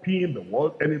copying the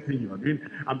world, anything you are doing,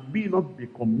 and be not be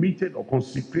committed or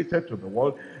consecrated to the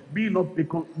world. Be not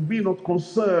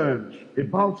concerned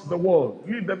about the world.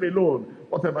 Leave them alone.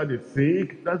 Whatever they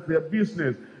think, that's their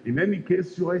business. In any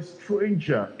case, you are a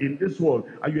stranger in this world,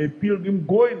 and you're a pilgrim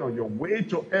going on your way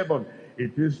to heaven.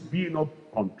 It is be not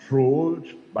controlled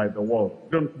by the world.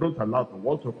 Don't allow the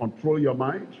world to control your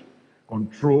mind.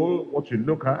 Control what you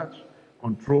look at.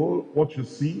 Control what you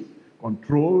see.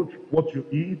 Control what you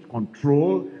eat.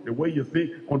 Control the way you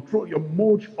think. Control your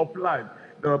mode of life.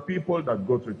 There are people that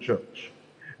go to church.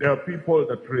 There are people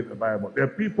that read the Bible. There are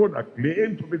people that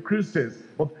claim to be Christians,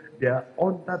 but they are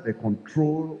under the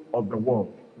control of the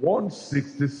world.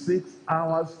 166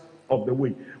 hours of the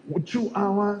week. 2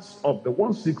 hours of the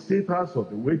 168 hours of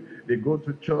the week, they go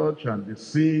to church and they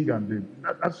sing and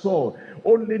that's all.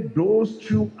 Only those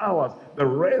 2 hours. The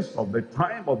rest of the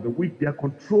time of the week, they are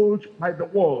controlled by the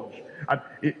world. And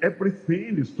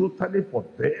everything is totally for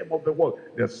them of the world.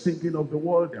 They're singing of the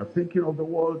world, they're thinking of the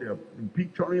world, they're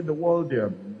picturing the world,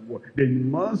 they're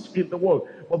immersed in the world.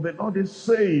 But the Lord is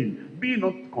saying, be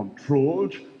not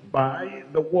controlled by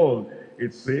the world.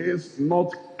 It says,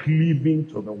 not cleaving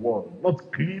to the world.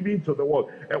 Not cleaving to the world.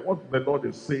 And what the Lord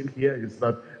is saying here is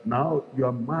that now you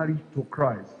are married to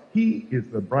Christ. He is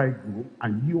the bridegroom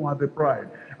and you are the bride.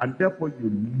 And therefore you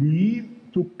live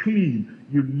to cleave.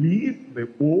 You leave the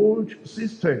old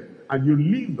system and you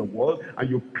leave the world and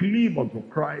you cleave unto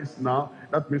Christ now.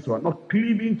 That means you are not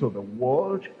cleaving to the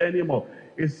world anymore.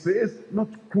 It says, not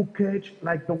crooked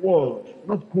like the world.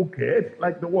 Not crooked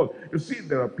like the world. You see,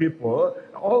 there are people,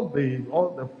 all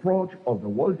the fraud of the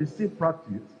world, they still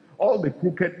practice. All the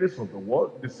crookedness of the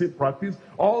world, they still practice.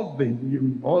 All the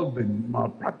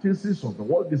malpractices of the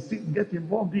world, they still get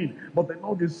involved in. But the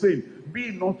Lord is saying,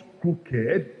 be not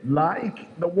crooked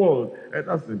like the world. And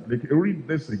that's the implication. Read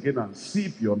this again and see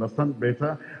if you understand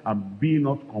better. And be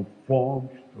not conformed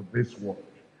to this world.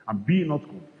 And be not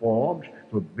conformed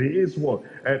to this world.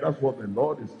 And that's what the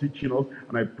Lord is teaching us.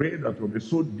 And I pray that we'll be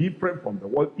so different from the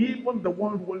world. Even the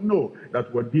world will know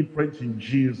that we're different in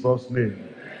Jesus' name.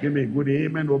 Give me a good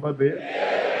amen over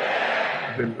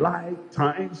there. The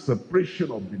lifetime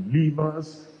separation of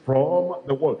believers from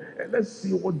the world. And let's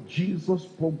see what Jesus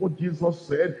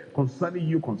said concerning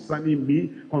you, concerning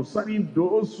me, concerning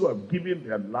those who have given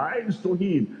their lives to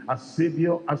him as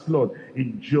Savior, as Lord.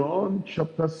 In John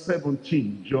chapter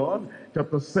 17, John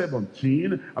chapter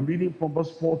 17, I'm reading from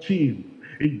verse 14.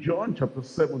 In John chapter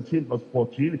 17, verse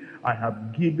 14, I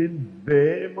have given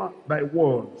them thy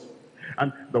words,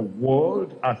 and the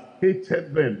world has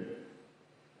hated them,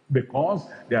 because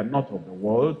they are not of the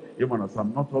world, even as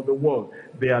I'm not of the world.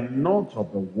 They are not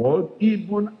of the world,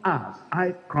 even as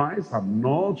I, Christ, am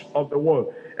not of the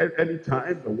world.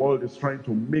 Anytime the world is trying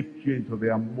to make you into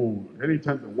their mold,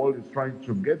 anytime the world is trying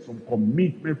to get some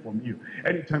commitment from you,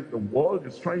 anytime the world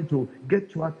is trying to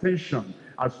get your attention,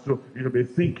 as to you'll be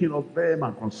thinking of them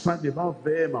and concerned about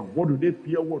them and what do they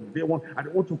feel, what do they want, and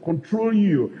they want to control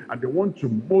you and they want to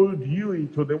mold you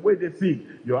into the way they think.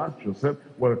 You ask yourself,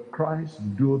 will Christ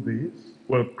do this?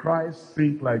 Will Christ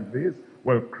think like this?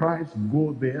 Will Christ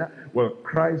go there? Will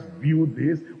Christ view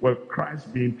this? Will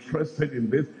Christ be interested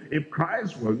in this? If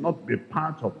Christ will not be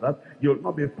part of that, you'll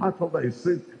not be part of that. It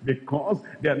says, because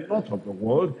they are not of the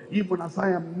world, even as I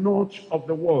am not of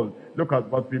the world. Look at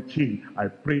verse 15. I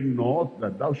pray not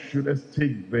that thou shouldest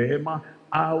take them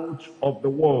out of the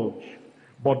world,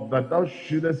 but that thou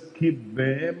shouldest keep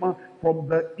them from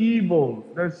the evil.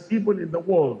 There's evil in the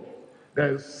world.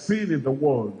 There's sin in the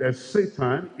world. There's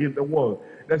Satan in the world.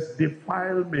 There's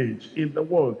defilement in the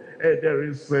world. There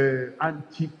is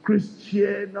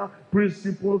anti-Christian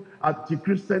principle,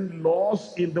 anti-Christian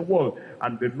laws in the world.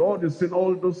 And the Lord is saying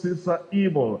all those things are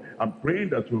evil. I'm praying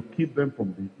that you'll keep them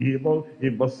from the evil.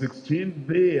 In verse 16,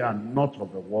 they are not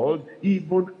of the world,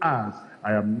 even as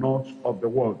I am not of the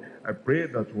world. I pray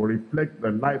that we'll reflect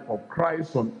the life of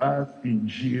Christ on earth in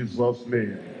Jesus'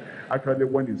 name. Actually,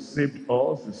 when he saved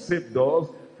us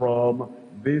from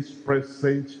this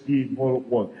present evil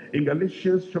world. In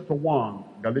Galatians chapter 1,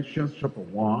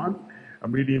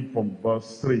 I'm reading from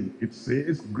verse 3. It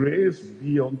says, grace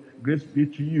be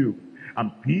to you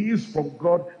and peace from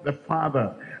God the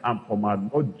Father and from our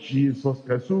Lord Jesus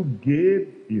Christ, who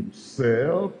gave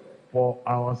himself for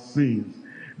our sins,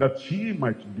 that he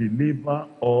might deliver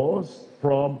us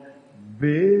from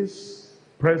this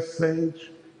present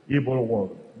evil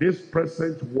world. This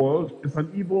present world is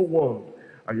an evil world.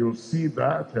 And you'll see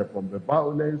that from the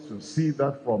violence, you'll see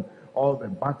that from all the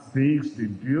bad things they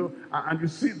do. And you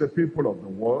see the people of the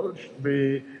world,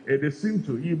 they seem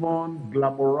to even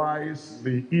glamorize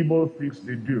the evil things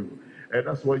they do. And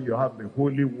that's why you have the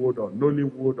Hollywood or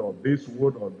Nollywood or this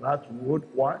wood or that wood.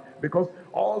 Why? Because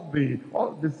all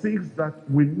the things that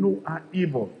we know are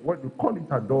evil, what we call it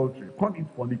adultery, call it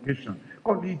fornication,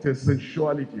 call it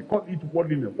sensuality, call it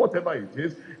worldliness, whatever it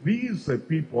is, these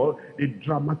people, they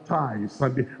dramatize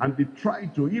and they try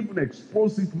to even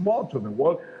expose it more to the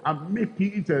world and make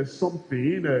it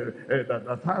something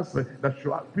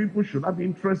that people should have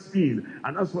interest in.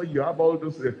 And that's why you have all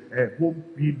those home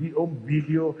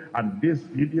video and this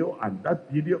video and that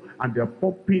video, and they're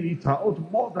popping it out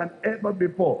more than ever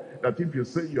before. That if you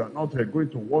say you are not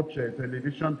going to watch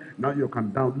television, now you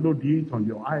can download it on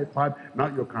your iPad,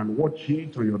 now you can watch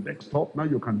it on your desktop, now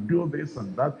you can do this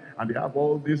and that, and they have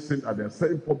all these things that they're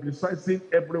saying, publicizing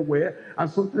everywhere. And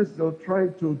sometimes they'll try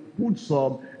to put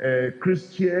some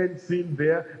Christian thing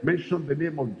there, mention the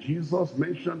name of Jesus,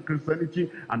 mention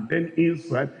Christianity, and then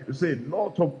inside you say a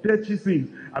lot of dirty things.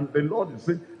 And the Lord is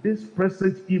saying, this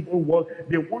present evil world,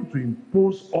 they want to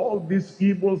impose all these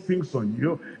evil things on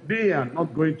you. They are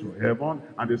not going to heaven,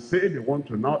 and they say they want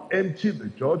to now empty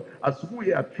the church. As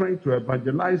we are trying to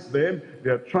evangelize them, they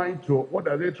are trying to, what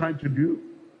are they trying to do?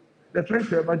 They're trying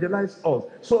to evangelize us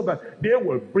so that they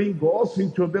will bring us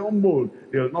into their mold.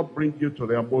 They will not bring you to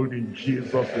their mold in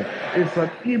Jesus' name. It's an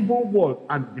evil world,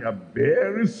 and they are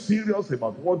very serious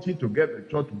about wanting to get the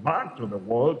church back to the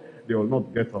world. They will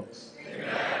not get us.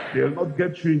 They will not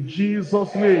get you in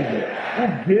Jesus' name,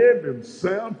 who gave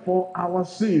himself for our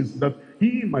sins, that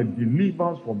he might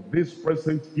deliver us from this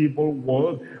present evil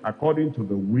world according to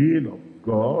the will of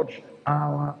God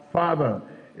our Father.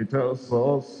 It tells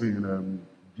us in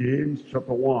James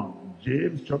chapter 1.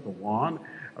 James chapter 1,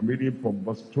 I'm reading from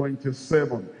verse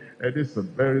 27. It is a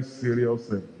very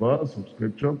serious verse of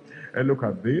scripture. And look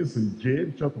at this in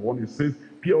James chapter 1. It says,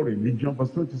 pure religion,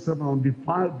 verse 27,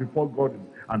 undefiled before God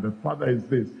and the Father is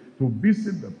this, to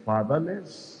visit the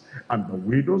fatherless and the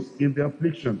widows in their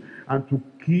affliction, and to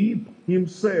keep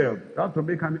himself, not to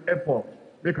make an effort,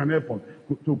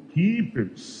 to keep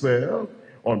himself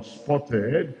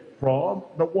unspotted from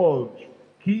the world.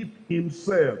 Keep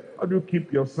himself. How do you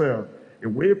keep yourself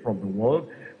away from the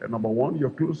world? And number one, you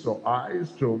close your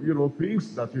eyes to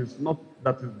things that is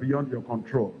beyond your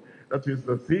control. That is,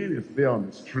 the thing is there on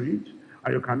the street,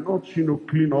 and you cannot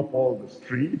clean up all the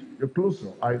street. You close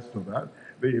your eyes to that.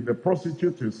 The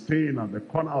prostitute is staying on the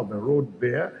corner of the road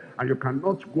there, and you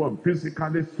cannot go and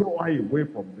physically throw her away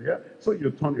from there. So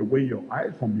you turn away your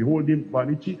eyes from beholding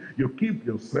vanity. You keep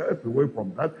yourself away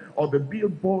from that. Or the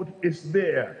billboard is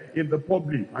there in the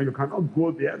public, and you cannot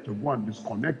go there to go and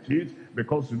disconnect it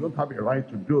because you don't have a right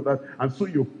to do that. And so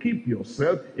you keep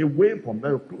yourself away from that.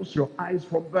 You close your eyes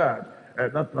from that.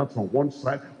 That's on one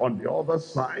side. On the other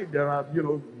side, there are,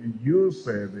 you use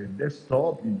the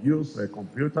desktop, you use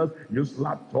computers, you use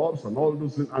laptops and all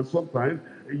those things. And sometimes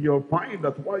you'll find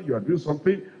that while you are doing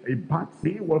something, a bad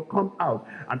thing will come out.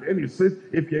 And then it says,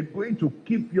 if you're going to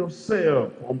keep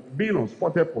yourself from being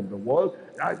unspotted from the world,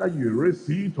 either you erase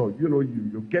it or,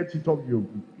 you get it off,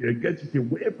 you get it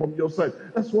away from yourself.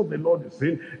 That's what the Lord is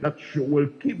saying, that you will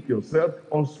keep yourself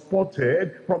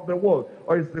unspotted from the world.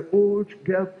 Or it's the old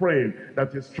girlfriend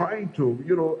that is trying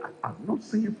to, I've not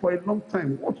seen you for a long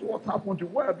time. What happened to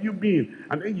you? Where have you been?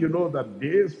 And then you know that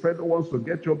this fellow wants to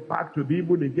get you back to the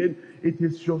evil again. It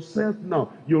is yourself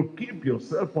now. You'll keep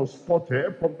yourself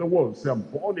unspotted from the world. Say, I'm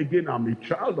born again. I'm a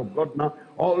child of God now.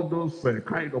 All those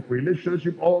kind of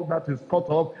relationship, all that is cut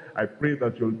off. I pray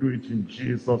that you'll do it in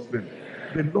Jesus' name.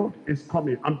 The Lord is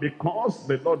coming, and because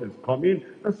the Lord is coming,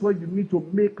 that's why you need to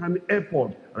make an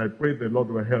effort. And I pray the Lord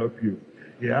will help you.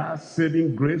 He has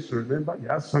saving grace, remember. He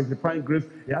has sanctifying grace.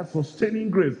 He has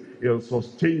sustaining grace. He'll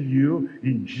sustain you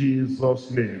in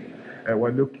Jesus' name.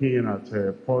 We're looking at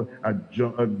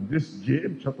this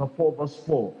James chapter 4 verse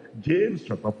 4. James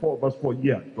chapter 4 verse 4.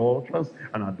 Ye adulterers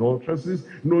and adulteresses,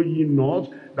 know ye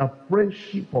not that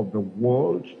friendship of the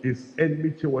world is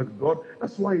enmity with God?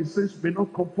 That's why he says, be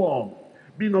not conformed.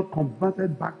 Be not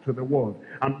converted back to the world,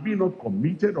 and be not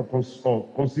committed or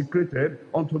consecrated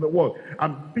unto the world,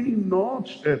 and be not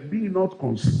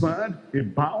concerned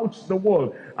about the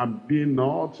world, and be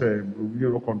not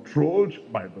controlled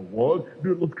by the world.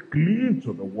 Do not cleave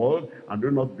to the world, and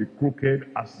do not be crooked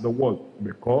as the world,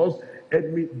 because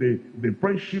the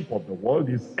friendship of the world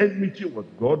is enmity with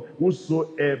God.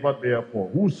 Whosoever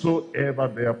therefore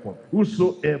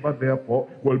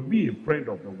will be a friend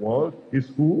of the world is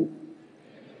who?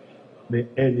 The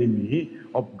enemy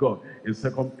of God. In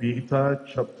 2 Peter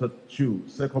chapter 2,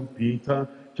 2 Peter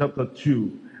chapter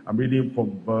 2, I'm reading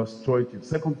from verse 20.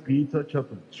 2 Peter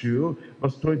chapter 2,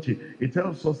 verse 20. It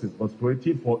tells us in verse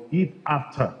 20, for if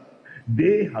after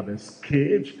they have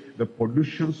escaped the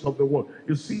pollutions of the world.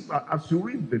 You see, as you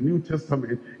read the New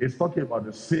Testament, it's talking about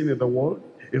the sin in the world.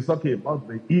 It's talking about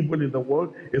the evil in the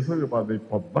world. It's talking about the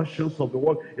perversions of the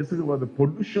world. It's talking about the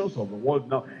pollutions of the world.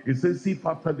 Now, it says, if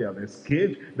after they have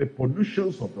escaped the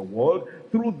pollutions of the world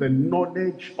through the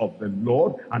knowledge of the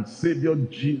Lord and Savior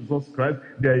Jesus Christ,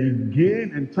 they are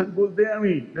again entangled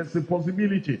therein. There's a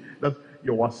possibility that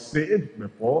you were saved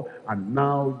before, and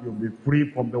now you'll be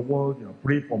free from the world. You're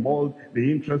free from all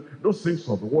the interests. Those things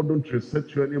of the world don't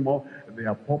reset you anymore.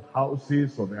 Their pop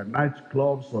houses, or their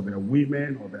nightclubs, or their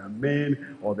women, or their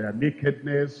men, or their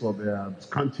nakedness, or their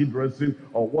scanty dressing,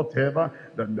 or whatever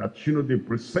that they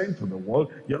present to the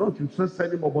world. You're not interested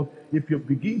anymore. But if you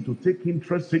begin to take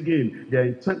interest again, they're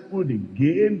entangled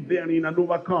again therein and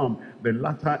overcome. The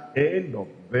latter end of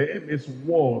them is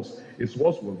worse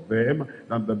with them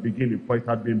than the beginning. For it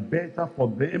had been better for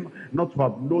them not to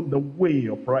have known the way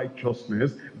of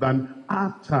righteousness than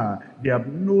after they have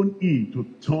known it to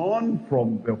turn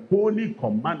from the holy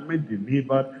commandment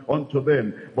delivered unto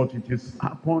them. But it is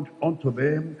happened unto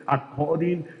them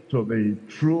according to the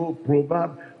true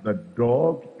proverb, the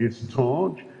dog is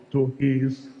turned to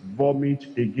his vomit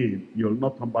again. You'll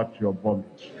not come back to your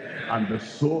vomit. And the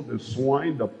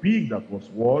swine, the pig that was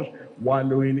washed,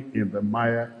 wallowing in the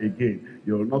mire again.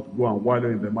 You'll not go and wallow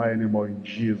in the mire anymore in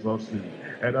Jesus' name.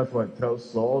 And that's what it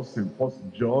tells us in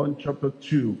 1 John chapter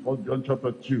 2,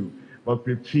 verse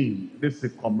 15. This is a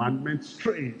commandment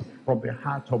straight from the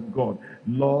heart of God.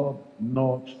 Love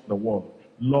not the world.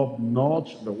 Love not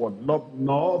the world. Love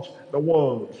not the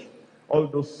world. All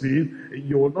those things,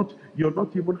 you'll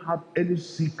not even have any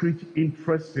secret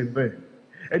interest in them,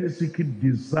 any secret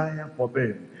desire for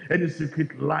them, any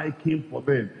secret liking for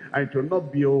them. And it will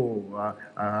not be,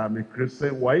 I'm a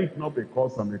Christian. Why? Not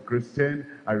because I'm a Christian,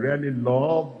 I really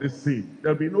love this thing.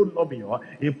 There'll be no love in your heart.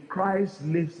 If Christ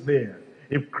lives there,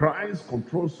 if Christ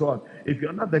controls us, if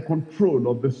you're not the control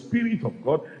of the Spirit of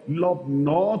God, love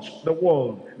not the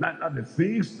world, neither the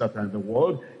things that are in the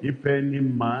world. If any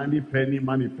man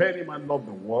love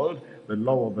the world, the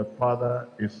love of the Father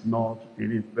is not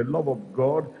in it. The love of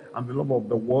God and the love of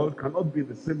the world cannot be in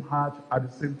the same heart at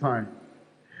the same time.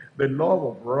 The love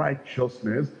of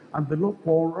righteousness and the love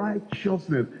for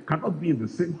righteousness cannot be in the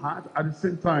same heart at the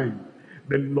same time.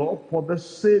 The love for the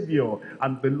Savior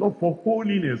and the love for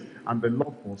holiness and the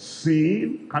love for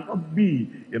sin cannot be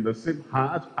in the same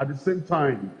heart at the same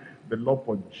time. The love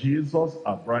for Jesus,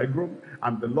 our bridegroom,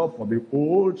 and the love for the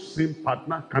old sin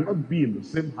partner cannot be in the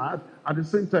same heart at the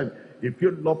same time. If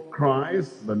you love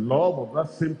Christ, the love of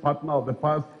that same partner of the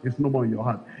past is no more in your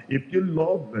heart. If you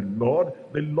love the Lord,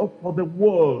 the love for the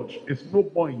world is no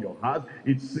more in your heart.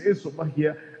 It says over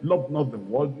here, love not the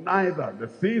world, neither the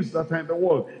things that are in the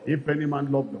world. If any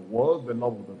man love the world, the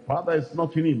love of the Father is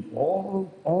not in him.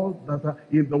 All that are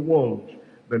in the world,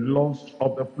 the lust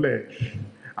of the flesh,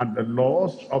 and the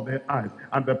lust of the eyes,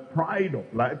 and the pride of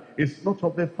life is not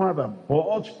of the Father,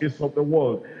 but is of the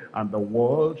world. And the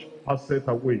world passeth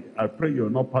away. I pray you will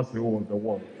not pass away with the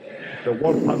world. The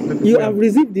world passeth away. You have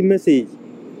received the message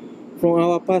from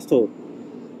our pastor,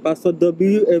 Pastor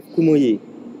W.F. Kumuyi,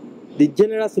 the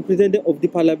General Superintendent of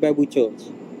Deeper Life Bible Church.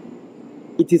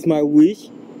 It is my wish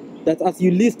that as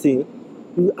you listen,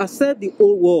 you will accept the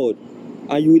whole word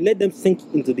and you will let them sink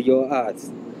into your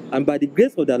hearts. And by the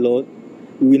grace of the Lord,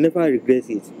 you will never regret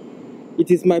it.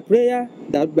 It is my prayer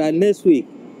that by next week,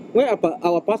 when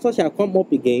our pastor shall come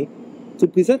up again to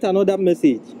present another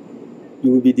message,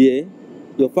 you will be there,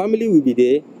 your family will be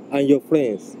there, and your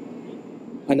friends.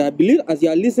 And I believe as you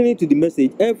are listening to the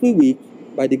message every week,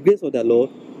 by the grace of the Lord,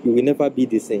 you will never be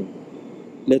the same.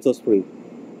 Let us pray.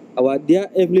 Our dear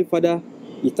Heavenly Father,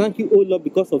 we thank you, O Lord,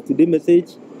 because of today's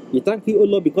message. We thank you, O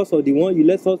Lord, because of the one you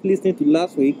let us listen to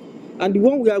last week, and the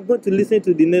one we are going to listen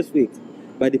to the next week.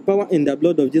 By the power and the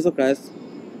blood of Jesus Christ,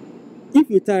 if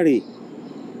you tarry,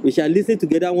 we shall listen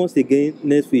together once again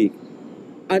next week.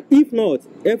 And if not,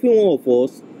 every one of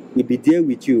us will be there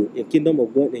with you in the kingdom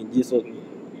of God in Jesus' name.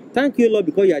 Thank you, Lord,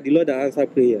 because you are the Lord that answers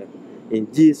prayer.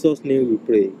 In Jesus' name we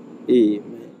pray.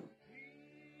 Amen.